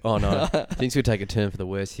 Oh, no. Things could take a turn for the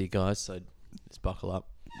worse here, guys, so just buckle up.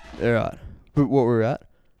 All right. But what we're at?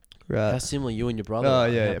 How similar you and your brother are. Oh,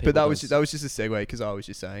 yeah. But that was just a segue because I was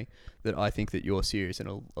just saying that I think that you're serious and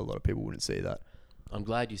a lot of people wouldn't see that. I'm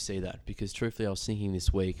glad you see that because truthfully I was thinking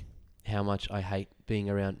this week how much I hate being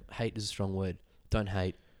around. Hate is a strong word. Don't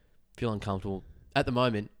hate. Feel uncomfortable. At the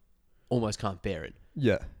moment, almost can't bear it.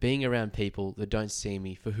 Yeah. Being around people that don't see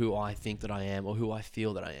me for who I think that I am or who I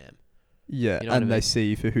feel that I am. Yeah, and they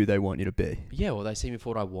see you for who they want you to be. Yeah, well, they see me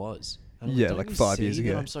for what I was. Like 5 years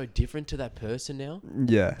ago. I'm so different to that person now.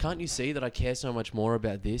 Yeah. Can't you see that I care so much more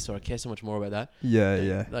about this or I care so much more about that?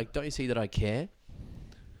 Yeah. Like, don't you see that I care?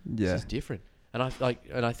 Yeah. It's just different. And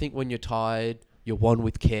I think when you're tired, you're one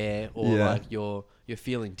with care, or like you're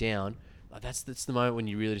feeling down. Like that's the moment when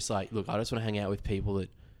you really just like, look, I just want to hang out with people that,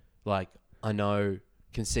 like, I know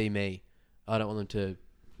can see me. I don't want them to,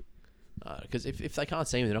 because if they can't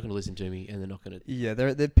see me, they're not going to listen to me, and they're not going to. Yeah,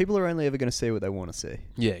 they're people are only ever going to see what they want to see.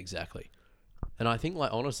 Yeah, exactly. And I think,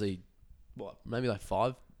 like, honestly, maybe like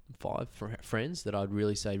five friends that I'd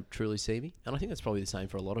really say truly see me, and I think that's probably the same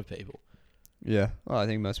for a lot of people. Yeah, I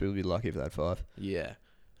think most people would be lucky if they had 5. Yeah,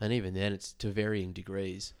 and even then, it's to varying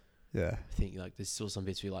degrees. Yeah, I think like there's still some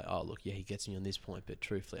bits where you're like, oh look, yeah, he gets me on this point, but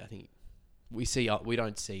truthfully, I think we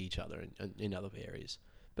don't see each other in other areas.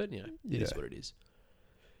 But it is what it is.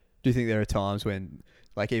 Do you think there are times when,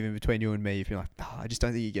 like, even between you and me, you feel like, I just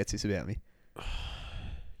don't think he gets this about me?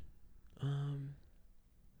 I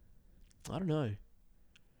don't know.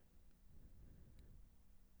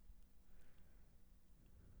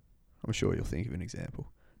 I'm sure you'll think of an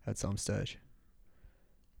example at some stage.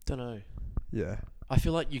 Don't know. Yeah. I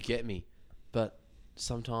feel like you get me, but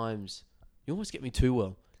sometimes you almost get me too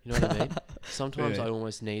well. You know what I mean? Sometimes I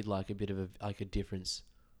almost need like a bit of a difference.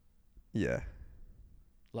 Yeah.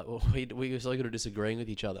 Like we're so good at disagreeing with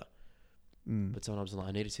each other. But sometimes I'm like,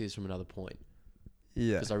 I need to see this from another point.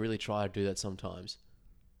 Yeah. Because I really try to do that sometimes.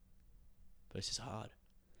 But it's just hard.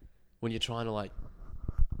 When you're trying to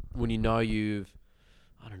when you know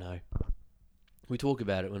I don't know. We talk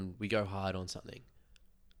about it when we go hard on something.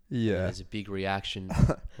 Yeah. There's a big reaction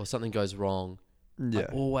or something goes wrong. Yeah.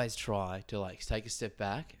 I always try to take a step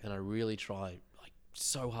back, and I really try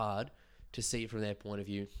so hard to see it from their point of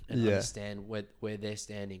view and understand where they're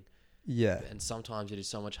standing. Yeah. And sometimes it is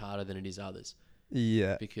so much harder than it is others.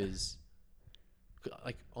 Yeah. Because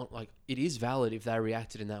like it is valid if they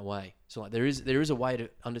reacted in that way. So like there is a way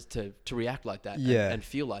to react like that and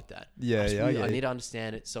feel like that. I need to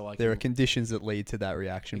understand it so there are conditions that lead to that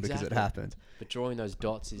reaction because it happened. But drawing those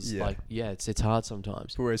dots is it's hard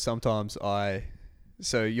sometimes. Whereas sometimes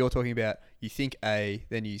so you're talking about you think A,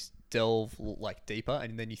 then you delve like deeper,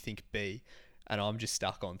 and then you think B. And I'm just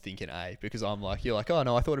stuck on thinking A because I'm like, you're like, oh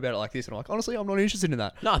no, I thought about it like this. And I'm like, honestly, I'm not interested in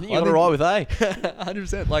that. No, I think you got it right with A.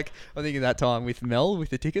 100%. Like, I'm thinking that time with Mel, with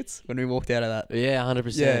the tickets, when we walked out of that. Yeah,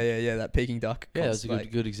 100%. Yeah, that Peking duck. Yeah, that's a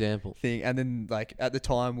good example. Thing. And then, like, at the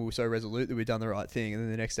time, we were so resolute that we'd done the right thing. And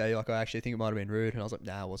then the next day, like, I actually think it might have been rude. And I was like,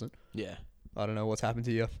 nah, it wasn't. Yeah. I don't know what's happened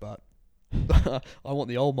to you, but I want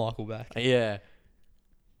the old Michael back. Yeah.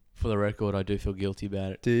 For the record, I do feel guilty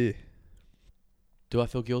about it. Do you? Do I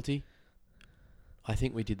feel guilty? I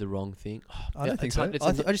think we did the wrong thing. I don't think so.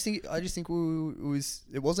 I just think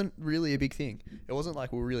it wasn't really a big thing. It wasn't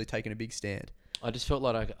like we were really taking a big stand. I just felt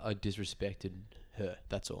like I disrespected her.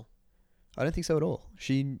 That's all. I don't think so at all.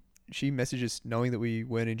 She messaged us knowing that we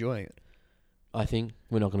weren't enjoying it. I think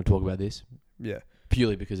we're not going to talk about this. Yeah.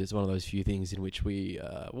 Purely because it's one of those few things in which we,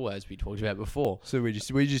 as we talked about before. So we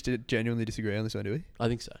just genuinely disagree on this one, do we? I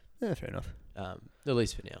think so. Yeah, fair enough. At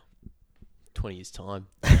least for now. 20 years' time.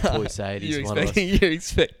 Toy say it is one of us. You're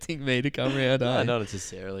expecting me to come around, No, not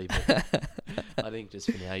necessarily, but I think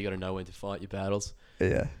just for now, you got to know when to fight your battles.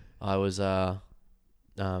 Yeah. I was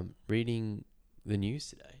reading the news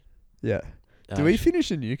today. Yeah. Did we finish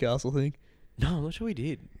the Newcastle thing? No, I'm not sure we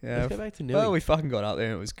did. Yeah. Let's go back to Newey. Well, we fucking got up there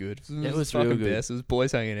and it was good. It was fucking real good. best. It was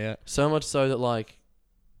boys hanging out. So much so that, like,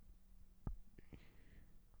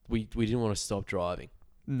 we didn't want to stop driving.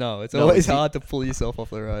 No, it's always hard to pull yourself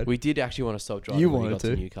off the road. We did actually want to stop driving. You when wanted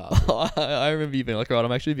we got to Newcastle. I remember you being like, right,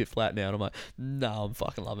 I'm actually a bit flat now. And I'm like, no, I'm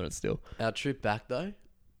fucking loving it still. Our trip back, though.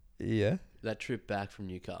 Yeah. That trip back from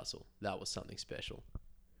Newcastle, that was something special.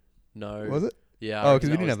 No. Was it? Yeah. Oh, because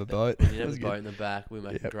we didn't have a boat. We didn't have a boat in the back. We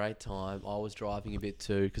made a great time. I was driving a bit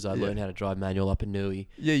too because I learned how to drive manual up in Newey.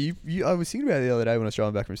 Yeah, I was thinking about it the other day when I was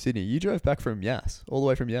driving back from Sydney. You drove back from Yass, all the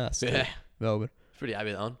way from Yass to Melbourne. Pretty happy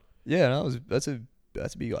with that one. Yeah, no, that's a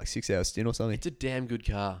big like 6 hour stint or something. It's a damn good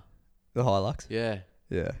car. The Hilux? Yeah.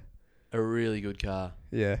 Yeah. A really good car.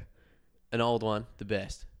 Yeah. An old one, the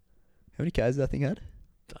best. How many Ks that thing had?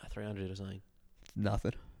 300 or something.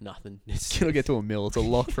 Nothing. It's gonna get to a mil. It's a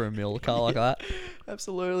lock for a mil. A car like that.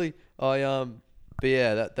 Absolutely. But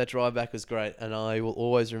yeah, that drive back was great, and I will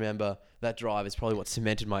always remember that drive is probably what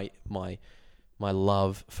cemented my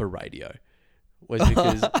love for radio. Was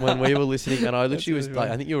because when we were listening, and I literally was like,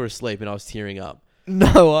 I think you were asleep, and I was tearing up.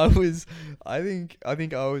 No, I was. I think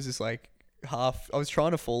I was just like half. I was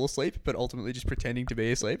trying to fall asleep, but ultimately just pretending to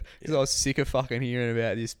be asleep because I was sick of fucking hearing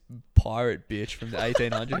about this pirate bitch from the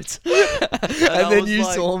 1800s. And then you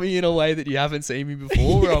saw me in a way that you haven't seen me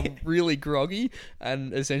before, where I'm really groggy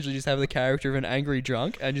and essentially just have the character of an angry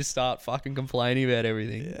drunk and just start fucking complaining about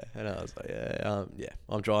everything. Yeah, and I was like,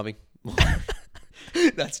 I'm driving.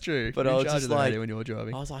 That's true. But I was just like, when you're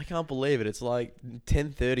driving, I was like, I can't believe it. It's like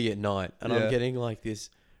 10:30 at night, and I'm getting like this.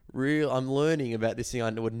 I'm learning about this thing I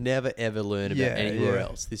would never ever learn about anywhere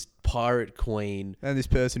else. This pirate queen and this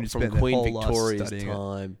person who from spent Queen their whole Victoria's life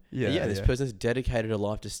time. Yeah, this person's dedicated her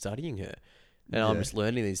life to studying her, and I'm just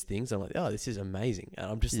learning these things. I'm like, oh, this is amazing,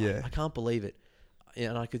 and I'm just like, I can't believe it.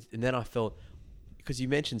 And then I felt, because you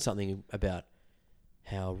mentioned something about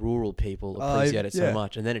how rural people appreciate it so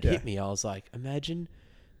much, and then it hit me. I was like, imagine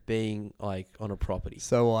being like on a property,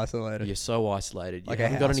 so isolated. You're so isolated. You like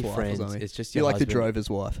haven't got any friends. It's just you're your like husband. the drover's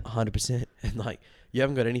wife. 100%. And like you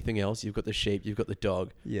haven't got anything else. You've got the sheep. You've got the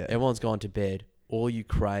dog. Yeah. Everyone's gone to bed. All you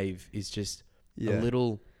crave is just a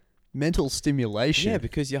little mental stimulation. Yeah,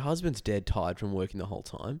 because your husband's dead tired from working the whole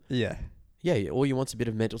time. Yeah. Yeah. All you want's a bit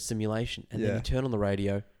of mental stimulation, and then you turn on the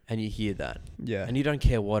radio and you hear that. Yeah. And you don't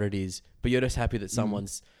care what it is, but you're just happy that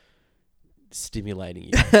someone's stimulating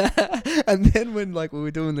you. And then when like we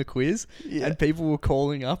were doing the quiz and people were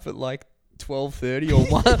calling up at like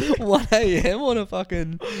 12:30 or 1 a.m. on a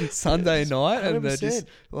fucking Sunday night, and they're just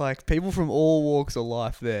like people from all walks of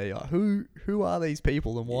life there. You're like, who are these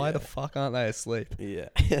people and why the fuck aren't they asleep? Yeah.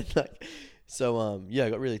 So I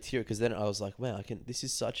got really teary because then I was like, wow, this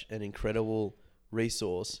is such an incredible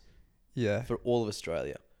resource for all of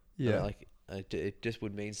Australia. Yeah. It just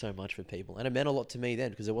would mean so much for people, and it meant a lot to me then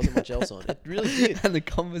because there wasn't much else on. It really did. And the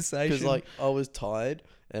conversation, because like I was tired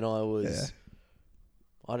and I was,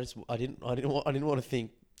 I didn't want to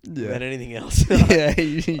think than anything else. Yeah.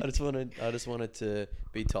 I just wanted to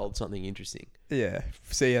be told something interesting. Yeah.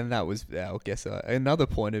 See, and that was, I guess, another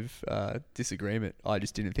point of disagreement. I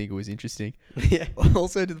just didn't think it was interesting. Yeah.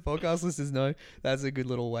 Also, to the podcast listeners know, that's a good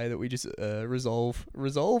little way that we just resolve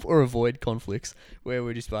or avoid conflicts, where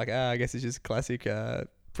we're just like, I guess it's just classic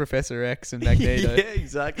Professor X and Magneto. Yeah,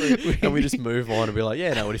 exactly. And we just move on and be like,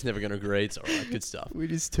 yeah, no, we're just never going to agree. It's all right. Good stuff. We're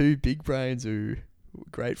just two big brains who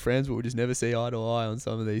great friends, but we just never see eye to eye on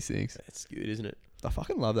some of these things. That's good, isn't it? I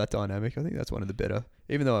fucking love that dynamic. I think that's one of the better.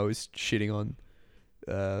 Even though I was shitting on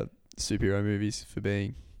superhero movies for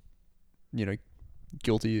being,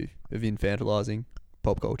 guilty of infantilizing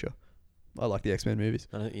pop culture. I like the X-Men movies.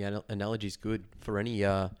 I think the analogy's good for any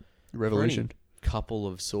revolution. For any couple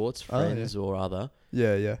of sorts, friends or other.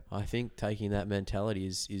 Yeah. I think taking that mentality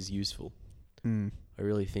is useful. Mm. I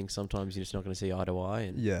really think sometimes you're just not going to see eye to eye,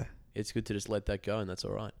 and yeah, it's good to just let that go, and that's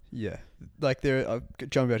all right. Yeah, like I've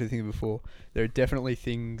jumped back to the thing before. There are definitely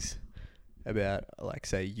things about, like,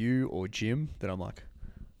 say, you or Jim that I'm like,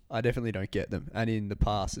 I definitely don't get them. And in the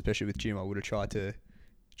past, especially with Jim, I would have tried to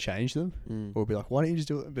change them or be like, why don't you just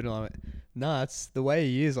do it? But I'm like, nah, it's the way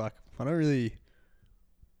he is. Like, I don't really.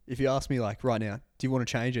 If you ask me, like, right now, do you want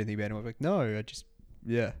to change anything about him? I'm like, no, I don't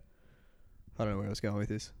know where I was going with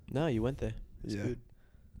this. No, you went there. It's good.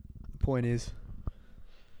 The point is,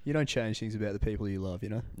 you don't change things about the people you love,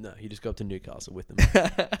 No, you just go up to Newcastle with them.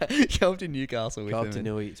 Go up to Newcastle with them. Go up to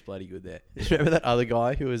Newey, it's bloody good there. Remember that other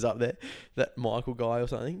guy who was up there? That Michael guy or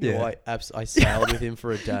something? Yeah. I sailed with him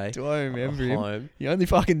for a day. Do I remember him? You only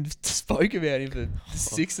fucking spoke about him for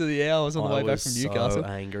 6 of the hours on the way back from Newcastle. I was so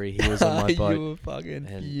angry. He was on my boat. You were fucking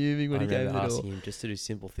fuming when he came to the door. asking him just to do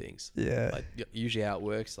simple things. Yeah. Like, usually how it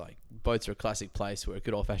works, like, boats are a classic place where a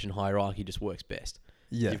good old-fashioned hierarchy just works best.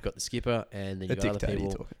 Yeah. You've got the skipper, and then you've got other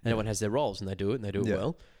people. And everyone has their roles, and they do it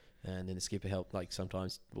well. And then the skipper help, like,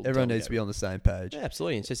 sometimes. Everyone needs to be on the same page. Yeah,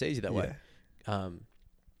 absolutely. It's just easy that way. And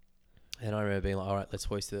I remember being like, all right, let's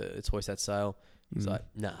hoist that sail. He's like,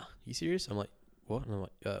 nah, you serious? I'm like, what? And I'm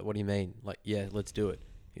like, what do you mean? Like, yeah, let's do it.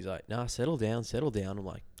 He's like, nah, settle down. I'm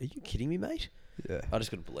like, are you kidding me, mate? Yeah. I just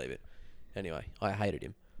couldn't believe it. Anyway, I hated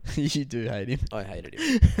him. You do hate him. I hated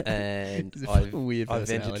him. And I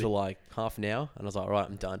vented for like half an hour, and I was like, all right,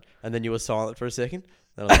 I'm done. And then you were silent for a second.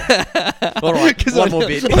 And I was like, all right, one more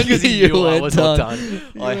bit. Because you knew I was not done.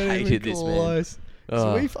 I hated this, man.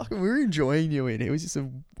 So we were enjoying you in. He was just a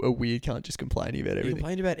weird cunt just complaining about everything. He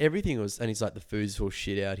complained about everything. And he's like, the food's all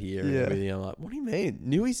shit out here and everything. I'm like, what do you mean?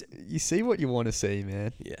 You see what you want to see,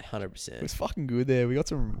 man. Yeah, 100%. It was fucking good there. We got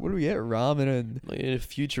some, what do we get? Ramen and... Like in a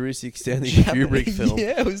futuristic Stanley Kubrick film.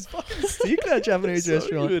 Yeah, it was fucking sick, that Japanese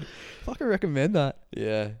restaurant. Good. Fucking recommend that.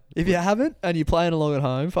 Yeah. If you haven't and you're playing along at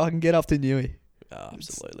home, fucking get up to Newey. Oh,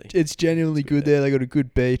 absolutely. It's genuinely good there. They got a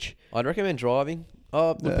good beach. I'd recommend driving.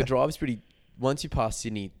 Oh, look, the drive is pretty... Once you pass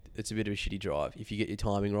Sydney, it's a bit of a shitty drive. If you get your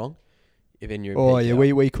timing wrong, then you're...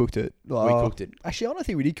 we cooked it. We cooked it. Actually, I don't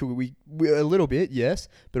think we did cook it. We a little bit, yes.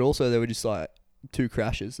 But also, there were just like 2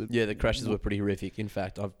 crashes. Yeah, the crashes were pretty horrific. In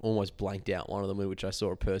fact, I've almost blanked out one of them, in which I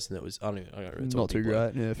saw a person that was... I don't know. Not too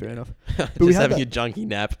great. Yeah, fair enough. But just having a junkie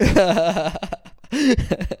nap. I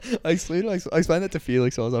explained that to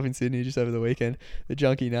Felix. I was up in Sydney just over the weekend. The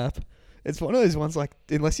junkie nap. It's one of those ones, like,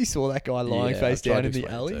 unless you saw that guy lying face down in the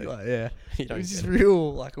alley, it was just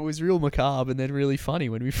real, like, it was real macabre and then really funny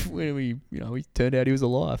when we turned out he was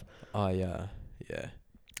alive. Oh yeah.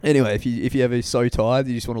 Anyway, if you ever so tired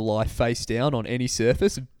that you just want to lie face down on any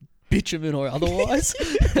surface, bitumen or otherwise,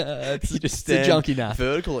 you just stand a junkie nap.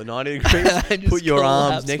 Vertical at 90 degrees, put your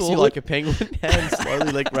arms next to you like a penguin, and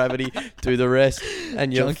slowly let gravity do the rest,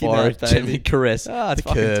 and your forehead gently caress it's the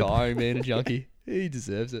fucking curb. tiring, man, a junkie. He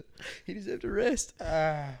deserves it. He deserved a rest.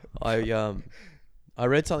 I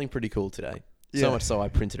read something pretty cool today. Yeah. So much so I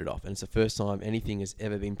printed it off, and it's the first time anything has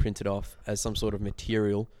ever been printed off as some sort of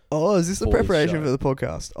material. Oh, is this the preparation for the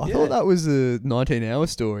podcast? I thought that was a 19-hour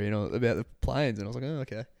story, about the planes, and I was like, oh,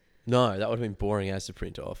 okay. No, that would have been boring as to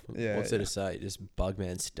print off. Yeah, What's there to say? Just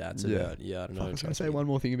Bugman stats about. Yeah, I don't know. I was going to say one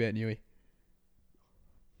more thing about Newey.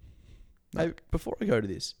 Hey, before I go to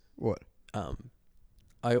this, what?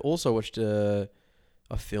 I also watched a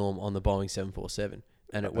film on the Boeing 747,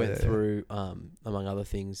 and it went through, among other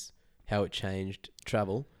things, how it changed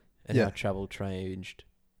travel and how travel changed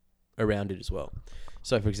around it as well.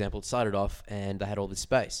 So, for example, it started off and they had all this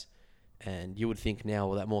space, and you would think now,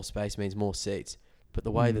 well, that more space means more seats. But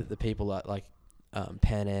the way that the people at like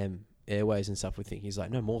Pan Am Airways and stuff would think, he's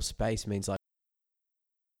like, no, more space means like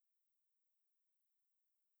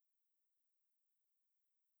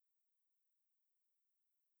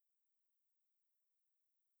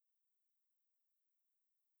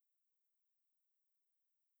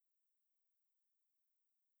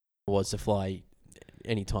was to fly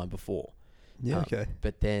any time before. Yeah, okay.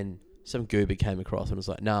 But then some goober came across and was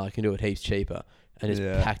like, "Nah, I can do it heaps cheaper," and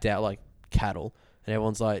just packed out like cattle. And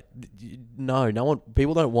everyone's like, "No one.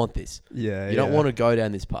 People don't want this. Yeah, you don't want to go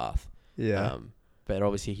down this path." Yeah. But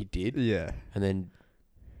obviously he did. Yeah. And then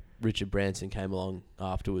Richard Branson came along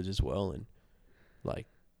afterwards as well, and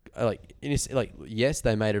yes,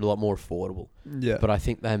 they made it a lot more affordable. Yeah. But I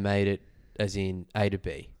think they made it as in A to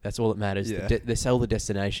B. That's all that matters. Yeah. They sell the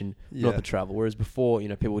destination, not the travel. Whereas before,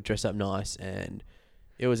 people would dress up nice, and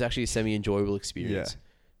it was actually a semi-enjoyable experience.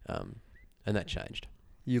 And that changed.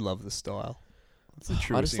 You love the style. It's the I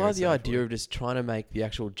truest just thing like I'd the say idea for you. of just trying to make the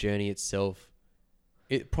actual journey itself,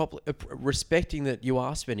 respecting that you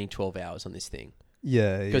are spending 12 hours on this thing.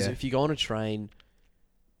 Yeah, Because if you go on a train,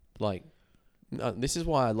 this is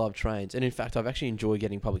why I love trains. And in fact, I've actually enjoyed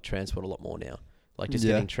getting public transport a lot more now. Like just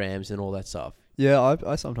getting trams and all that stuff. Yeah,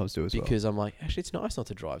 I sometimes do as well. Because I'm like, actually, it's nice not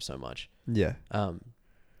to drive so much. Yeah.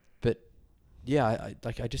 But yeah,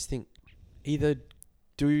 I just think either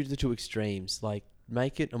do the two extremes. Like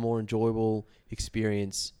make it a more enjoyable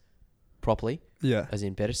experience properly. Yeah. As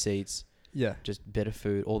in better seats. Yeah. Just better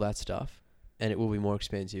food, all that stuff. And it will be more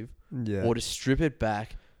expensive. Yeah. Or to strip it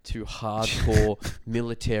back to hardcore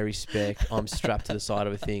military spec. I'm strapped to the side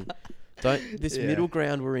of a thing. This middle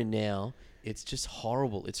ground we're in now, it's just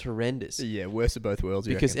horrible. It's horrendous. Yeah, worst of both worlds.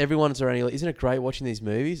 Because everyone's already like, isn't it great watching these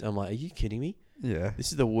movies? I'm like, are you kidding me? Yeah.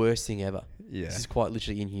 This is the worst thing ever. Yeah. This is quite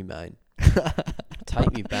literally inhumane.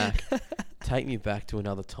 Take me back. Take me back to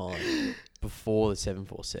another time before the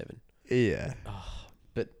 747. Yeah.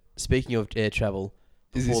 But speaking of air travel,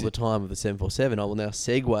 before the time of the 747, I will now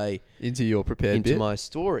segue into your prepared into bit. my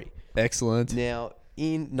story. Excellent. Now,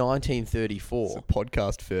 in 1934... It's a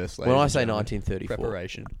podcast first, when I say 1934...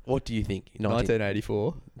 Preparation. What do you think?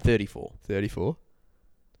 1984. 34. 34.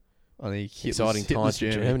 I think Hitler's Exciting times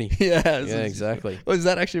for Germany. Yeah, exactly. Was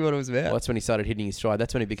that actually what it was about? Well, that's when he started hitting his stride.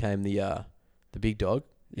 That's when he became the big dog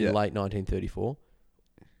in late 1934.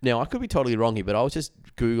 Now, I could be totally wrong here, but I was just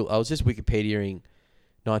Wikipediaing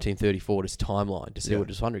 1934 this timeline to see what it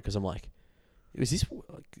was wondering, because I'm like, was this?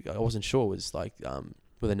 I wasn't sure. It was like,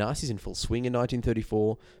 were the Nazis in full swing in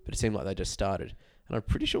 1934? But it seemed like they just started. And I'm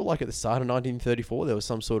pretty sure, like at the start of 1934, there was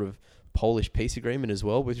some sort of Polish peace agreement as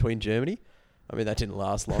well between Germany. I mean, that didn't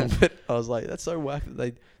last long, but I was like, that's so whack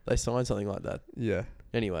that they signed something like that. Yeah.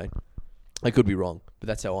 Anyway, I could be wrong, but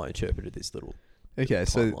that's how I interpreted this little. Okay,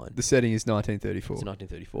 so the setting is 1934. It's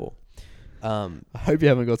 1934. I hope you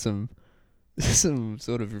haven't got some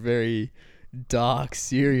sort of very dark,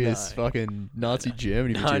 serious fucking Nazi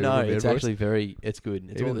Germany material. No, it's actually it's good.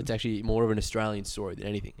 It's actually more of an Australian story than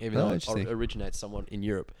anything, even though it originates somewhat in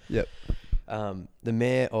Europe. Yep. The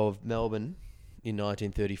mayor of Melbourne in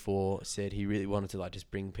 1934 said he really wanted to just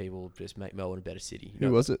bring people, just make Melbourne a better city.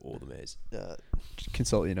 Who was it? All the mayors. Just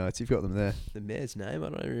consult your notes. You've got them there. The mayor's name? I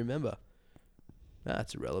don't even remember.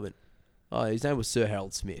 That's irrelevant. Oh, his name was Sir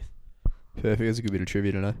Harold Smith. Perfect. That's a good bit of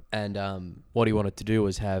trivia to know. And what he wanted to do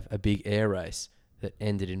was have a big air race that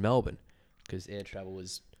ended in Melbourne, because air travel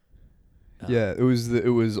was... it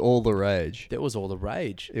was all the rage. That was all the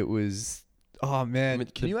rage. It was... Oh, man. I mean,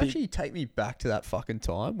 can you actually take me back to that fucking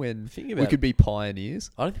time when we could be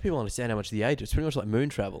pioneers? I don't think people understand how much the age is. It's pretty much like moon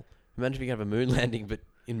travel. Imagine if you could have a moon landing, but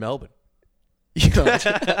in Melbourne.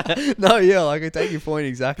 No, yeah, I take your point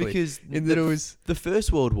exactly. Because it was the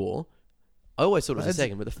First World War... I always thought it was the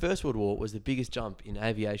second, but the First World War was the biggest jump in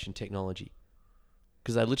aviation technology.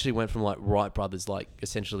 Because they literally went from Wright brothers,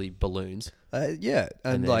 essentially balloons. And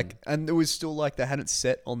it was still they hadn't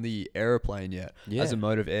set on the aeroplane yet as a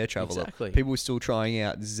mode of air travel. Exactly. People were still trying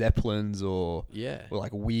out zeppelins or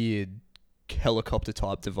weird helicopter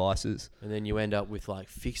type devices. And then you end up with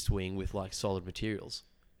fixed wing with solid materials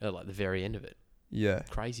at the very end of it. Yeah.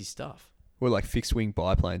 Crazy stuff. Or fixed wing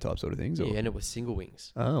biplane type sort of things. Yeah, and it was single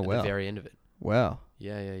wings. Oh, wow. At the very end of it. Wow.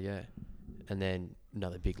 Yeah. And then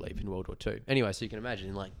another big leap in World War II. Anyway, so you can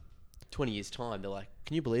imagine in 20 years' time, they're like,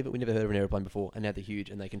 can you believe it? We never heard of an airplane before, and now they're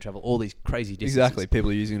huge, and they can travel all these crazy distances. Exactly.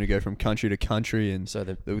 People are using it to go from country to country, and so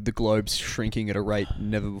the globe's shrinking at a rate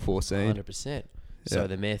never before seen. 100%. So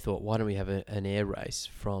the mayor thought, why don't we have an air race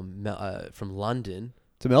from London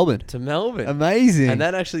to Melbourne? Amazing. And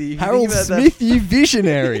that actually... Harold Smith, you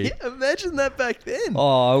visionary. Imagine that back then.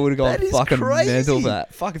 Oh, I would have gone fucking crazy. mental for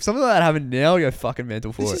that. Fuck, if something like that happened now, I'd go fucking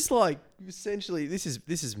mental for it. This is essentially, this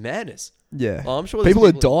is madness. Yeah. I'm sure people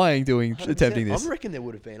are dying attempting this. I reckon there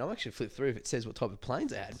would have been. I'm actually flip through if it says what type of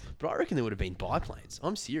planes they had, but I reckon there would have been biplanes.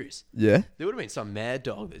 I'm serious. Yeah? There would have been some mad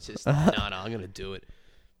dog that's just, no, I'm going to do it.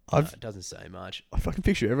 It doesn't say much. I fucking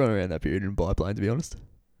picture everyone around that period in a biplane, to be honest.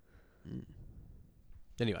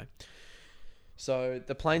 Anyway, So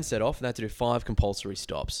the plane set off and they had to do 5 compulsory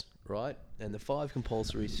stops, right? And the 5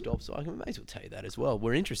 compulsory stops, I may as well tell you that as well,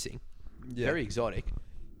 were interesting. Yeah. Very exotic.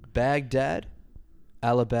 Baghdad,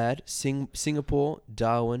 Allahabad, Singapore,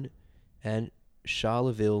 Darwin, and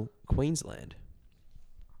Charleville, Queensland.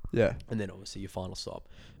 Yeah. And then obviously your final stop.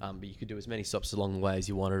 But you could do as many stops along the way as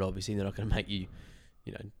you wanted. Obviously, they're not going to make you,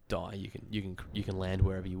 die. You can land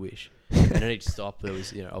wherever you wish. And at each stop there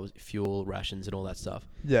was, fuel, rations, and all that stuff.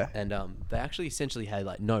 Yeah. And they actually essentially had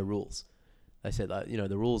like no rules. They said that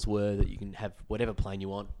the rules were that you can have whatever plane you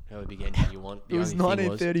want, however big engine you want. It was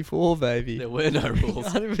 1934, baby. There were no rules.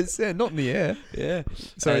 100%, not in the air. Yeah.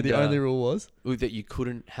 So the only rule was that you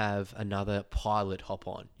couldn't have another pilot hop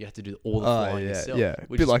on. You have to do all the flying yourself. Yeah, a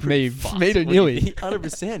bit like me to Newey.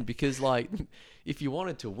 100%, because like if you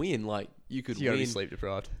wanted to win, like you could win. Be sleep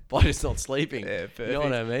deprived by just not sleeping. Yeah, perfect. You know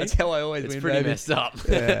what I mean? That's how I always win. It's pretty messed up.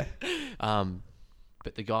 Yeah.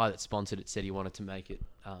 But the guy that sponsored it said he wanted to make it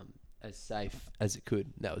as safe as it could.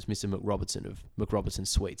 That was Mr. McRobertson of McRobertson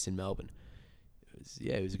Sweets in Melbourne.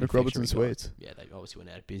 It was a good McRobertson Sweets. Yeah, they obviously went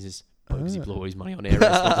out of business because he blew all his money on air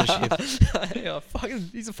sponsorship. Yeah,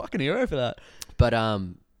 he's a fucking hero for that. But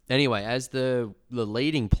anyway, as the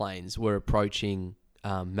leading planes were approaching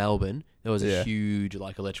Melbourne, there was a huge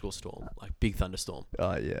electrical storm, big thunderstorm.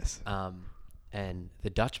 Oh yes. And the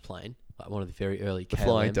Dutch plane, one of the very early the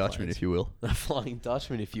Flying Dutchman, if you will. The Flying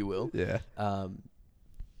Dutchman, if you will. Yeah.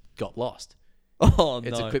 Got lost. Oh, no.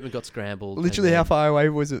 Its equipment got scrambled. Literally, how far away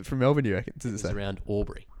was it from Melbourne, you reckon? It was around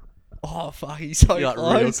Albury. Oh, fuck, he's so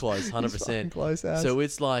close. Real close, 100%. Close as. So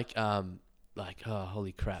it's oh,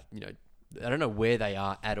 holy crap. I don't know where they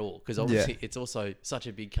are at all, because obviously it's also such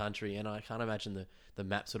a big country, and I can't imagine the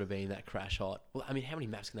map sort of being that crash hot. Well, I mean, how many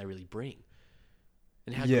maps can they really bring?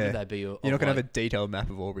 And how good would they be? You're not going to have a detailed map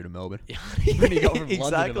of Albury to Melbourne. When you go from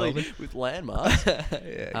London to Melbourne. With landmarks. Yeah,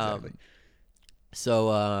 exactly.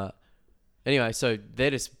 Anyway, so they're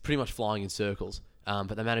just pretty much flying in circles,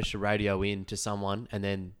 but they managed to radio in to someone, and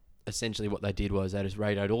then essentially what they did was they just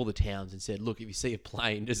radioed all the towns and said, look, if you see a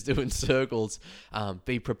plane just doing circles,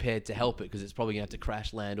 be prepared to help it, because it's probably going to have to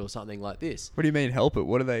crash land or something like this. What do you mean help it?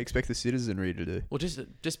 What do they expect the citizenry to do? Well,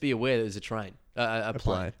 just be aware that there's a train. A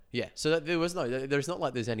plane. Yeah. So there's not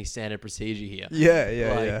like there's any standard procedure here.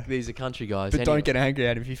 Yeah. These are country guys. But don't get angry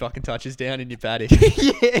at him if he fucking touches down in your paddock.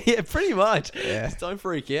 yeah, pretty much. Yeah. Just don't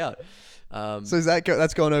freak out. So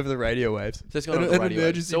that's gone over the radio waves. So it's gone over the radio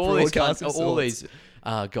waves. So all these guys,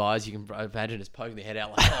 you can imagine just poking their head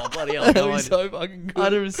out like, oh, bloody hell. That'd be so fucking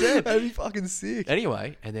good. 100%. That'd be fucking sick.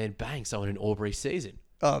 Anyway, and then bang, someone in Albury sees it.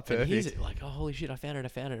 Oh, perfect. And hears it like, oh, holy shit, I found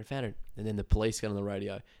it. And then the police get on the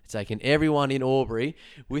radio. It's like, can everyone in Aubrey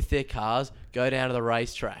with their cars go down to the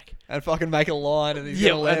racetrack? And fucking make a line. And he's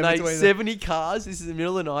gonna land between 70 cars, this is the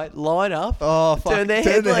middle of the night, line up. Oh, fuck. Turn the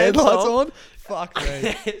headlights on. Fuck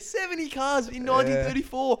me. 70 cars in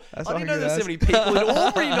 1934. That's I didn't know there's 70 people in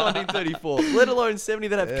Aubrey in 1934, let alone 70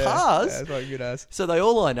 that have cars. Yeah, that's fucking good ass. So they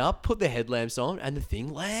all line up, put their headlamps on, and the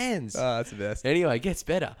thing lands. Oh, that's the best. Anyway, it gets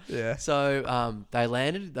better. Yeah. So they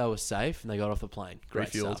landed, they were safe, and they got off the plane.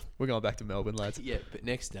 Great stuff. We're going back to Melbourne, lads. Yeah, but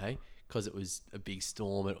next day, because it was a big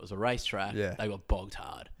storm and it was a racetrack, they got bogged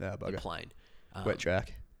hard. Yeah, the plane. Wet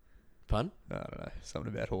track. Pun? I don't know.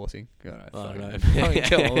 Something about horsing. I don't know. I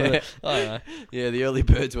don't know. Yeah, the early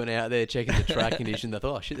birds went out there checking the track condition. They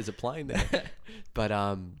thought, oh shit, there's a plane there.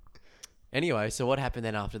 But anyway, so what happened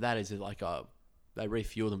then after that is they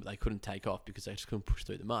refueled them, but they couldn't take off because they just couldn't push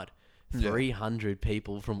through the mud. 300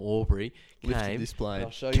 people from Aubrey lifted this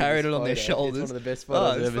plane, carried it on their shoulders. It's one of the best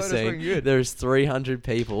photos I've ever seen. There's 300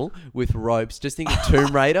 people with ropes. Just think of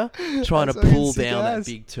Tomb Raider trying to pull down that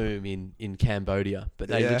big tomb in Cambodia. But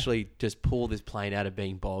they literally just pull this plane out of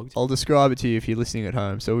being bogged. I'll describe it to you if you're listening at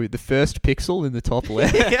home. So the first pixel in the top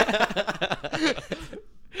left.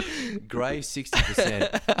 Grey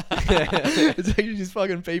 60%. It's actually just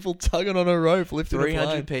fucking people tugging on a rope, lifting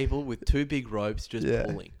 300 people with 2 big ropes just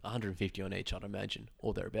pulling. 150 on each, I'd imagine,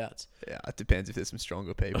 or thereauabouts. Yeah, it depends if there's some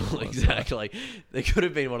stronger people. Exactly. There could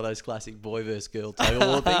have been one of those classic boy versus girl tug of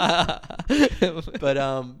war things. But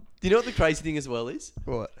do you know what the crazy thing as well is?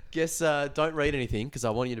 What? Guess, don't read anything because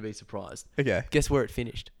I want you to be surprised. Okay. Guess where it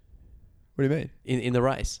finished? What do you mean? In the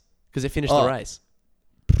race. Because it finished the race.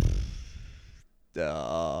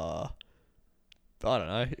 I don't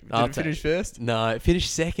know. Did it finish first? No, it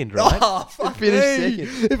finished second, right? Oh, fuck it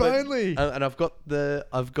finished second. If only. And I've got the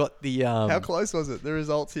how close was it? The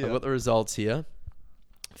results here. I've got the results here.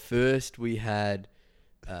 First, we had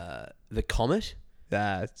the Comet.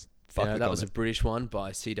 That's that was a British one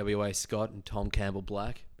by CWA Scott and Tom Campbell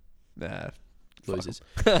Black. Nah, losers.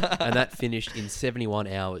 And that finished in 71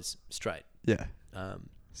 hours straight. Yeah.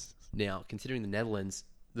 Now, considering the Netherlands,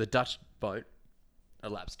 the Dutch boat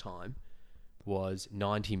elapsed time was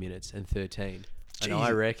 90 minutes and 13. Jeez. And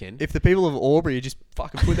I reckon... If the people of Albury just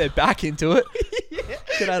fucking put their back into it,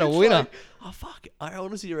 could have had a winner. Like, oh, fuck. I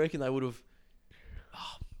honestly reckon they would have...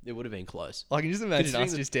 Oh, it would have been close. I can just imagine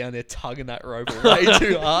us just down there tugging that rope way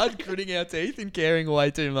too hard, gritting our teeth and caring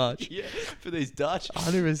way too much. Yeah, for these Dutch.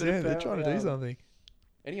 100%. They're trying to do something.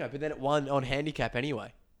 Anyway, but then it won on handicap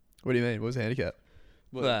anyway. What do you mean? What was the handicap?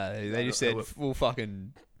 Well, they just said, we'll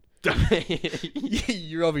fucking...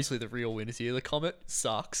 You're obviously the real winners here. The Comet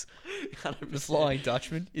sucks. 100%. The Flying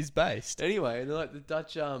Dutchman is based. Anyway, like the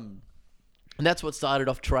Dutch... And that's what started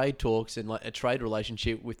off trade talks and like a trade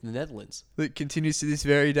relationship with the Netherlands. That continues to this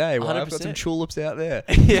very day. Well, I've got some tulips out there.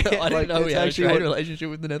 Yeah, I didn't know we had a trade relationship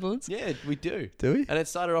with the Netherlands. Yeah, we do. Do we? And it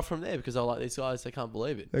started off from there because I like these guys. They can't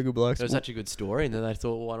believe it. They're good blokes. It was such a good story, and then they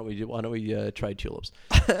thought, well, why don't we trade tulips?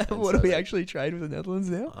 What do we actually trade with the Netherlands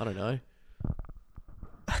now? I don't know.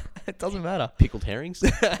 It doesn't matter. Pickled herrings?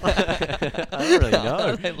 I don't really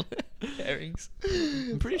know. Herrings.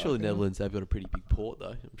 I'm pretty sure the Netherlands, they've got a pretty big port,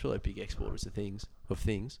 though. I'm sure they're big exporters of things.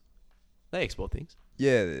 They export things.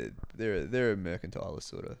 Yeah, they're a mercantilist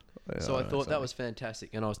sort of. So I thought that was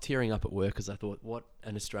fantastic, and I was tearing up at work because I thought, what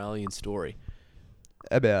an Australian story.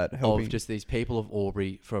 About helping. Of just these people of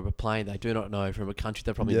Albury from a plane they do not know, from a country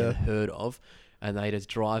they've probably never heard of, and they just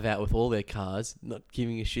drive out with all their cars, not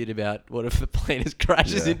giving a shit about what if the plane just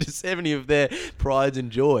crashes into 70 of their prides and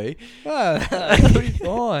joy. That'll be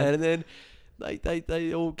fine. And then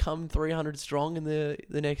they all come 300 strong in the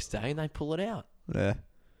next day and they pull it out. Yeah.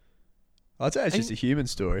 I'd say it's just a human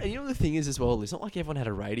story. And you know the thing is as well, it's not like everyone had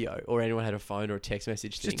a radio or anyone had a phone or a text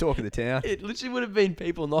message thing. Just talking to town. It literally would have been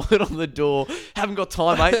people knocking on the door. Haven't got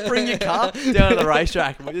time, mate. Bring your car down to the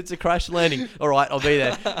racetrack. It's a crash landing. All right, I'll be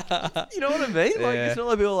there. You know what I mean? Like, it's not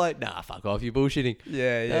like people are like, nah, fuck off, you're bullshitting.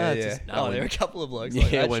 Yeah. Just, no, there are a couple of blokes like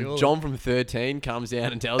that, when surely. John from 13 comes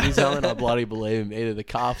down and tells you something, I bloody believe him. Either the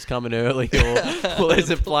calf's coming early or there's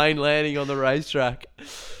a plane landing on the racetrack.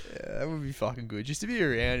 Yeah, that would be fucking good. Just to be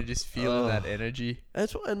around and just feeling that energy.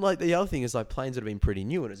 That's what, and like the other thing is like planes would have been pretty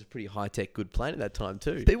new and it was a pretty high tech good plane at that time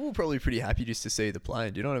too. People were probably pretty happy just to see the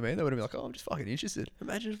plane. Do you know what I mean? They would have been like, oh, I'm just fucking interested.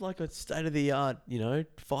 Imagine if like a state of the art,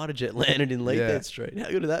 fighter jet landed in Leithhead Street. How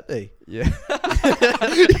good would that be? Yeah.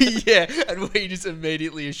 Yeah, and we just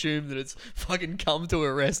immediately assume that it's fucking come to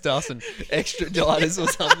arrest us and extradite us or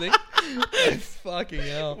something. Fucking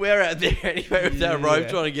hell. We're out there anyway with that rope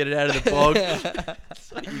trying to get it out of the bog.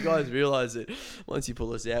 So you guys realise that once you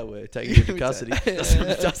pull us out, we're taking you into custody.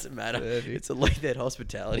 Doesn't matter. Perfect. It's a Leithhead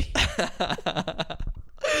hospitality.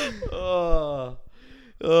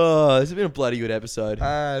 It's been a bloody good episode.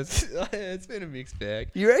 It's been a mixed bag.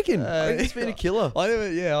 You reckon? I think it's been a killer. I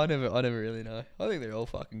never really know. I think they're all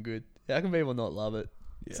fucking good. How can people not love it?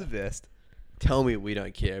 It's the best. Tell me we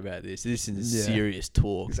don't care about this. This is serious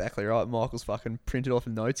talk. Exactly right. Michael's fucking printed off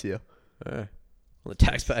notes here. Well, the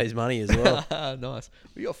taxpayers' money as well. Nice.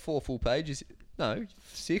 We got 4 full pages. No,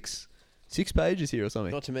 6 pages here or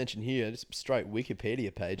something. Not to mention here, just straight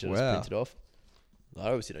Wikipedia page that was printed off. I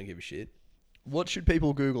obviously don't give a shit. What should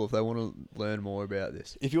people Google if they want to learn more about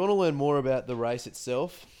this? If you want to learn more about the race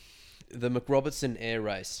itself, the McRobertson Air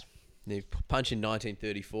Race. Now, you punch in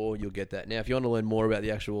 1934, you'll get that. Now, if you want to learn more about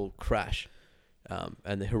the actual crash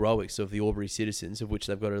and the heroics of the Albury citizens, of which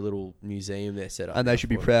they've got a little museum there set up. And they should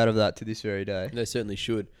be proud of that to this very day. They certainly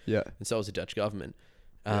should. Yeah. And so is the Dutch government.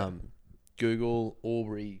 Google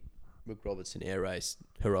Albury McRobertson Air Race,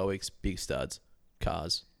 heroics, big studs,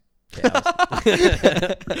 cars. Cows.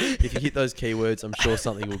 If you hit those keywords, I'm sure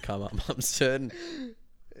something will come up. I'm certain.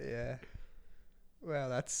 Yeah. Well,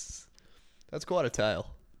 that's quite a tale.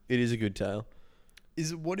 It is a good tale.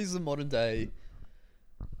 What is the modern day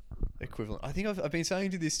equivalent? I think I've been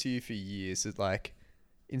saying this to you for years that like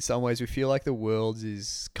in some ways we feel like the world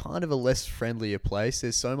is kind of a less friendlier place.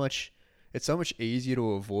 It's so much easier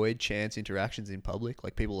to avoid chance interactions in public.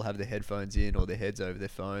 Like people will have their headphones in or their heads over their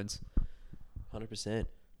phones. 100%.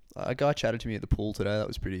 A guy chatted to me at the pool today. That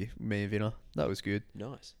was me and Vinner. That was good.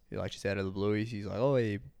 Nice. He like just out of the blue. He's like, "Oh,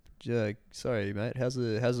 hey, sorry, mate. How's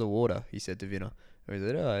the water?" He said to Vinner. And he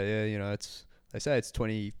said, "Oh, yeah, they say it's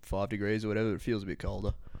 25 degrees or whatever. It feels a bit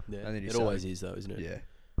colder." Yeah. And then it always is though, isn't it? Yeah.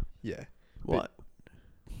 Yeah. What?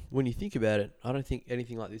 When you think about it, I don't think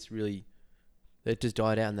anything like this really. It just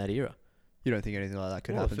died out in that era. You don't think anything like that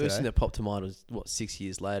could happen The first today? thing that popped to mind was 6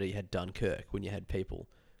 years later. You had Dunkirk when you had people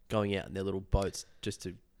going out in their little boats just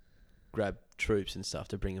to grab troops and stuff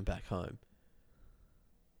to bring them back home.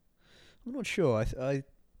 I'm not sure. But I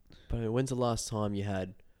mean, when's the last time you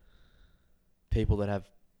had people that have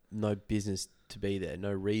no business to be there,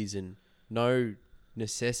 no reason, no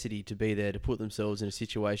necessity to be there to put themselves in a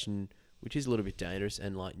situation which is a little bit dangerous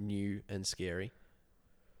and like new and scary.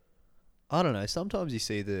 I don't know. Sometimes you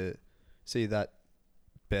see that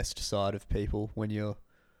best side of people when you're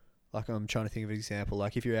like, I'm trying to think of an example.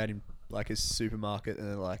 Like if you're out in like a supermarket and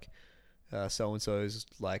they're like, so and so's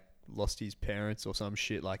like lost his parents or some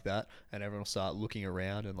shit like that, and everyone will start looking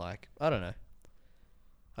around and like, I don't know.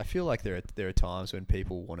 I feel like there are times when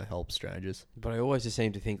people want to help strangers, but I always just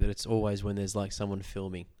seem to think that it's always when there's like someone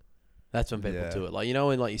filming. That's when people do it. Like, you know,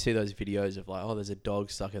 when like you see those videos of like, oh, there's a dog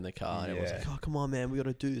stuck in the car, and everyone's like, oh, come on, man, we got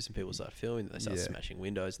to do this, and people start filming. They start smashing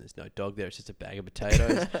windows, and there's no dog there. It's just a bag of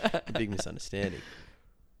potatoes. A big misunderstanding.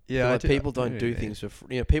 Yeah, like people don't do things for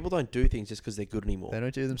people don't do things just because they're good anymore. They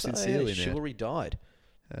don't do them sincerely. Chivalry died.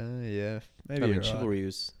 Yeah, maybe. I mean, chivalry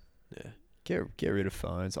was. Yeah. Get rid of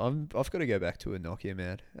phones. I've got to go back to a Nokia,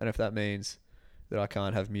 man. And if that means that I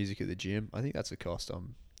can't have music at the gym, I think that's a cost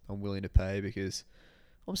I'm willing to pay, because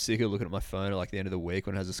I'm sick of looking at my phone at like the end of the week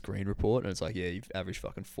when it has a screen report and it's like, yeah, you've averaged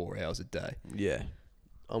fucking 4 hours a day. Yeah,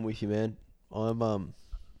 I'm with you, man.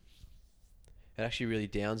 It actually really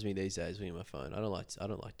downs me these days looking at my phone. I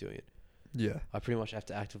don't like doing it. Yeah. I pretty much have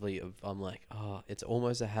to actively. I'm like, it's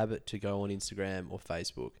almost a habit to go on Instagram or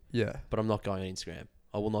Facebook. Yeah. But I'm not going on Instagram.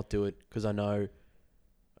 I will not do it because I know,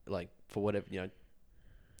 like, for whatever,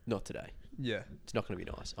 not today. Yeah. It's not going to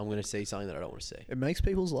be nice. I'm going to see something that I don't want to see. It makes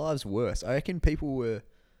people's lives worse. I reckon people were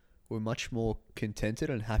much more contented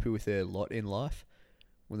and happy with their lot in life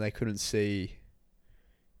when they couldn't see,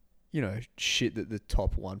 shit that the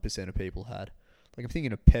top 1% of people had. Like, I'm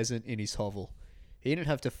thinking a peasant in his hovel. He didn't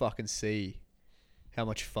have to fucking see how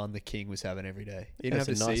much fun the king was having every day. He didn't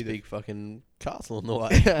have to nice see big fucking castle on the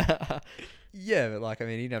way. Yeah, but like, I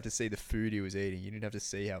mean, he didn't have to see the food he was eating. You didn't have to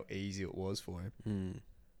see how easy it was for him. Mm.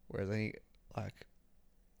 Whereas I think, like,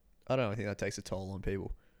 I don't know, I think that takes a toll on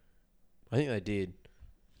people. I think they did.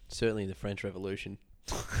 Certainly in the French Revolution.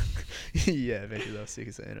 Yeah, eventually they were sick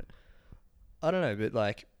of saying it. I don't know, but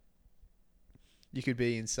like, you could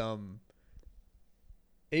be in some...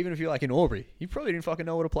 Even if you're like in Albury, you probably didn't fucking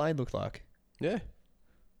know what a plane looked like. Yeah.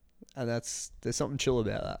 And there's something chill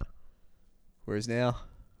about that. Whereas now,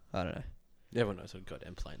 I don't know. Everyone knows what a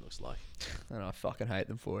goddamn plane looks like. I don't know, I fucking hate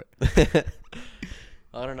them for it.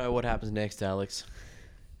 I don't know what happens next, Alex.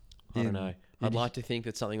 I don't know. I'd like to think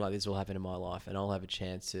that something like this will happen in my life and I'll have a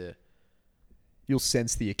chance to... You'll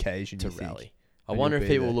sense the occasion to rally. I wonder if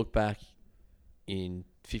people will look back in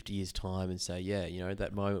 50 years' time and say, yeah,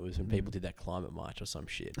 that moment was when people did that climate march or some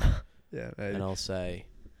shit. Yeah, maybe. And I'll say,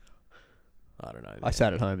 I don't know. Man. I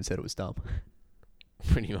sat at home and said it was dumb.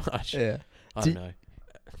 Pretty much. Yeah. I don't know.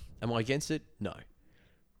 Am I against it? No.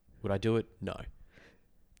 Would I do it? No.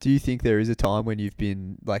 Do you think there is a time when you've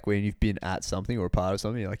been at something or a part of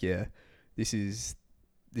something, you're like, yeah, this is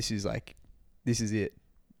it. This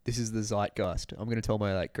is the zeitgeist. I'm going to tell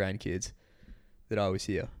my like grandkids that I was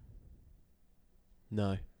here.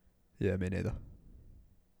 No. Yeah, me neither.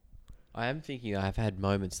 I am thinking I have had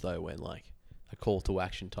moments though when like a call to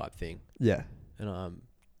action type thing. Yeah. And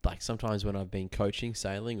like sometimes when I've been coaching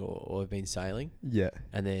sailing or I've been sailing. Yeah.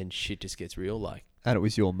 And then shit just gets real, like. And it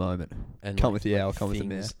was your moment. And come with the hour, come with the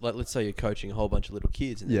man. Like, let's say you're coaching a whole bunch of little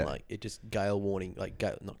kids, and then like it just gale warning, like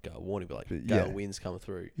not gale warning, but like gale winds come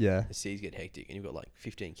through. Yeah. The seas get hectic, and you've got like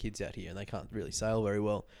 15 kids out here, and they can't really sail very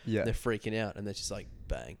well. Yeah. They're freaking out, and they're just like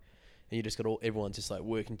bang, and you just got everyone just like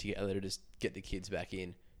working together to just get the kids back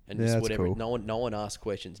in, and just whatever. Cool. No one asks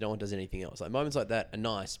questions, no one does anything else. Like moments like that are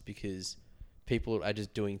nice because people are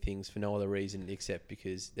just doing things for no other reason except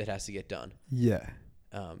because it has to get done. Yeah.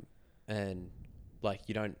 And like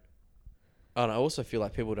you don't. And I also feel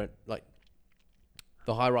like people don't like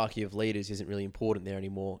the hierarchy of leaders isn't really important there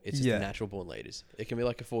anymore. It's just the natural born leaders. It can be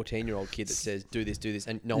like a 14-year-old kid that says, do this,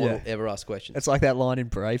 and no one will ever ask questions. It's like that line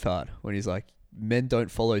in Braveheart when he's like, men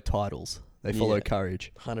don't follow titles. They follow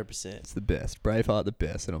courage. 100%. It's the best. Braveheart, the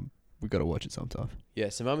best. And we've got to watch it sometime. Yeah,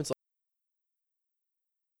 so moments like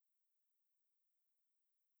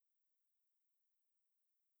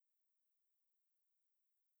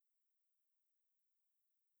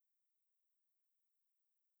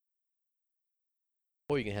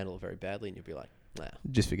or you can handle it very badly and you'll be like, nah.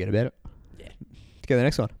 Just forget about it. Yeah. Go to the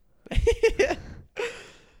next one.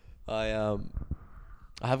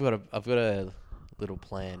 I've got a little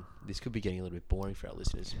plan. This could be getting a little bit boring for our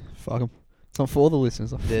listeners. Fuck them. It's not for the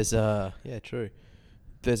listeners. There's true.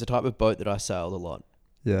 There's a type of boat that I sailed a lot.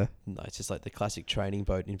 Yeah. No, it's just like the classic training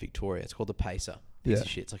boat in Victoria. It's called the Pacer. Piece of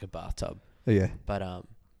shit. It's like a bathtub. Oh, yeah. But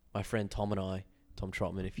my friend Tom and I, Tom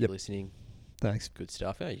Trotman, if you're listening. Thanks. Good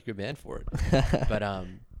stuff. Yeah, you're a good man for it. But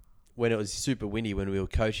when it was super windy when we were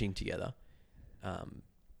coaching together,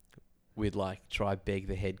 we'd like try beg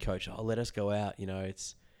the head coach, oh, let us go out.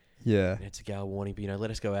 It's a gale warning, but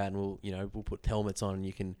let us go out and we'll put helmets on and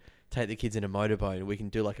you can take the kids in a motorboat and we can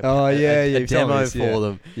do like a demo for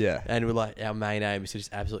them. Yeah. And we're like, our main aim is to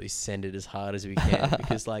just absolutely send it as hard as we can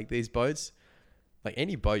because like these boats, like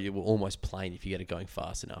any boat, you will almost plane if you get it going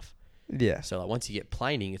fast enough. Yeah. So like once you get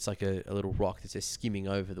planing, it's like a little rock that's just skimming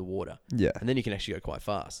over the water. Yeah. And then you can actually go quite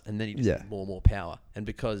fast and then you just get more and more power. And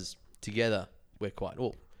because together we're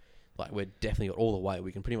we're definitely got all the weight,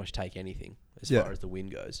 we can pretty much take anything as far as the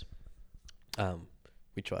wind goes.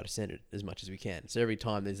 We try to send it as much as we can. So every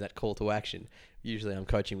time there's that call to action, usually I'm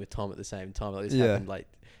coaching with Tom at the same time. Like this happened like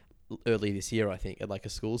early this year, I think, at like a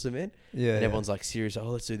schools event. Yeah. And everyone's like serious, oh,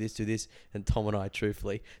 let's do this. And Tom and I,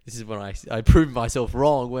 truthfully, this is when I prove myself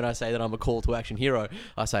wrong when I say that I'm a call to action hero.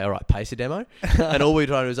 I say, all right, pace a demo. And all we're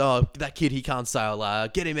trying to do is, oh, that kid, he can't sail.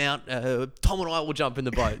 Get him out. Tom and I will jump in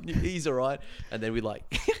the boat. He's all right. And then we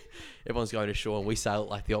like, everyone's going to shore and we sail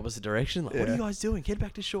like the opposite direction. Like, what are you guys doing? Get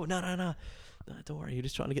back to shore. No, don't worry. You're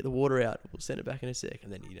just trying to get the water out. We'll send it back in a sec.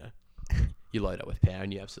 And then, you load up with power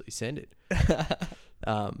and you absolutely send it.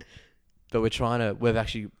 But we've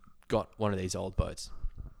actually got one of these old boats,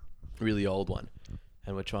 really old one.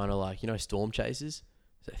 And we're trying to storm chasers.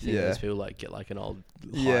 So I think those people get like an old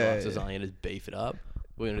Hilux or something and just beef it up.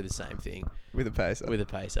 We're going to do the same thing. With a pacer.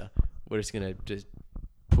 We're just going to just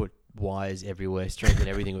put wires everywhere, strengthen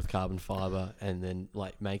everything with carbon fiber and then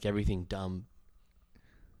make everything dumb.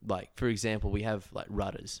 Like, for example, we have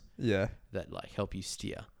rudders that help you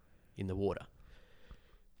steer in the water.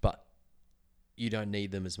 But you don't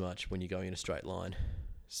need them as much when you're going in a straight line.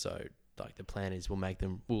 So the plan is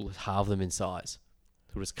we'll halve them in size.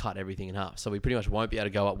 We'll just cut everything in half. So we pretty much won't be able to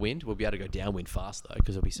go upwind. We'll be able to go downwind fast though,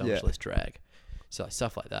 because there'll be so much less drag. So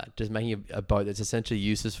stuff like that. Just making a boat that's essentially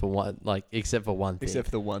useless for one, except for one thing. Except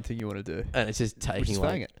for the one thing you want to do. And it's just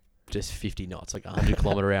taking just 50 knots, 100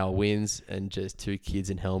 kilometer hour winds and just two kids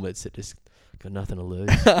in helmets that just got nothing to lose.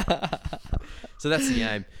 So that's the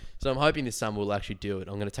aim. So I'm hoping this summer we'll actually do it.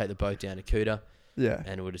 I'm going to take the boat down to Kuta. Yeah.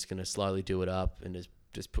 And we're just going to slowly do it up and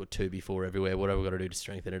just put 2B4 everywhere, whatever we've got to do to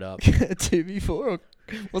strengthen it up. 2B4?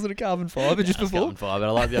 Was it a carbon fiber just before? Carbon fiber.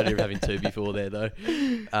 I like the idea of having 2B4 there though.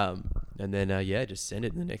 And then, just send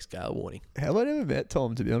it in the next gale warning. Have I never met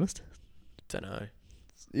Tom, to be honest? Don't know.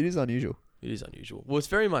 It is unusual. It is unusual. Well, it's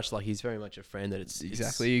very much he's very much a friend that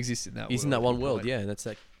exactly. He exists in that world. He's in that one world, and that's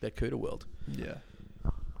that Kuta world. Yeah.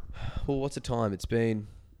 Well, what's the time? It's been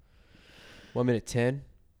 1 minute 10.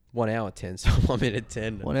 1 hour 10, so 1 minute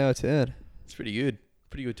 10. 1 hour 10. It's pretty good.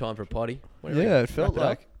 Pretty good time for a potty. It felt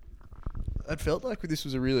like this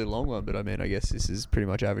was a really long one, but I mean, I guess this is pretty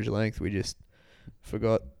much average length. We just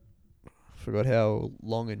forgot how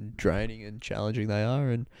long and draining and challenging they are,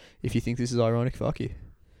 and if you think this is ironic, fuck you.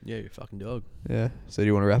 Yeah, you're a fucking dog. Yeah. So do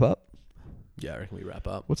you want to wrap up? Yeah, I reckon we wrap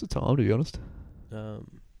up. What's the time, to be honest?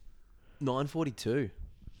 9:42.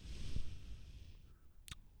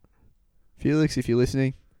 Felix, if you're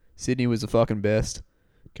listening, Sydney was the fucking best.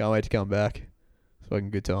 Can't wait to come back. It's a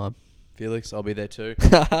fucking good time. Felix, I'll be there too.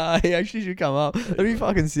 He actually should come up. That'd be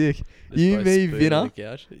fucking sick. You, me, Vinner.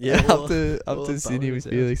 Yeah, up to Sydney with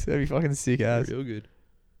Felix. That'd be fucking sick ass. Real good.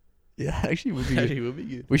 Yeah, actually would be good. Would be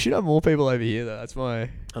good. We should have more people over here though. That's my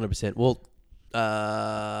 100%. Well,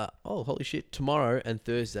 holy shit! Tomorrow and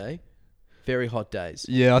Thursday, very hot days.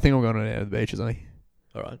 Yeah, I think I'm going down to the beach, isn't he?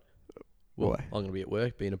 All right. Well, I'm going to be at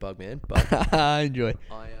work, being a bug man. But enjoy.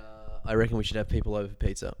 I reckon we should have people over for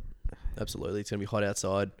pizza. Absolutely, it's going to be hot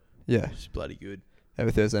outside. Yeah, it's bloody good. Have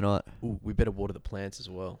a Thursday night. Ooh, we better water the plants as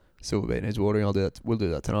well. Silverbeet needs watering. I'll do that. We'll do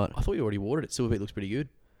that tonight. I thought you already watered it. Silverbeet looks pretty good.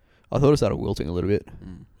 I thought it started wilting a little bit.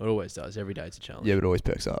 It always does. Every day it's a challenge. Yeah, but it always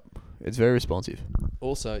perks up. It's very responsive.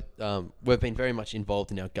 Also, we've been very much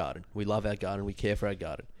involved in our garden. We love our garden. We care for our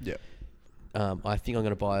garden. Yeah. I think I'm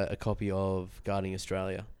going to buy a copy of Gardening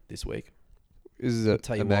Australia this week. Is it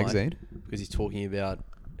a magazine? Because he's talking about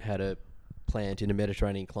how to plant in a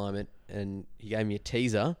Mediterranean climate, and he gave me a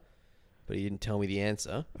teaser, but he didn't tell me the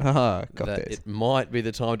answer. It might be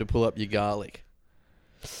the time to pull up your garlic.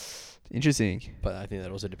 Interesting. But I think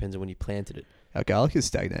that also depends on when you planted it. Our garlic has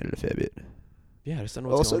stagnated a fair bit. Yeah, I just don't know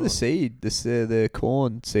what's going on. Also, the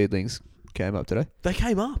corn seedlings came up today. They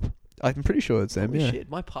came up? I'm pretty sure it's them, Holy shit,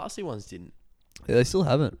 my parsley ones didn't. Yeah, they still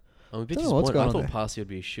haven't. I'm a bit disappointed. I thought parsley would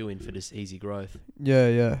be a shoo-in for this easy growth.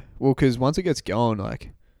 Yeah. Well, because once it gets going,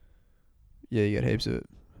 you get heaps of it.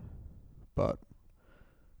 But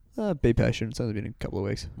be patient. It's only been a couple of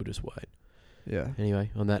weeks. We'll just wait. Yeah.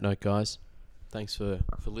 Anyway, on that note, guys, thanks for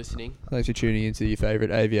listening. Thanks for tuning into your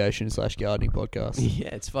favourite aviation/gardening podcast.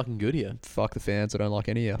 Yeah, it's fucking good here. Fuck the fans. I don't like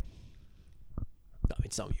any of you. I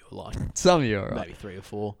mean, some of you are like Some of you are right. maybe 3 or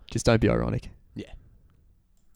 4. Just don't be ironic.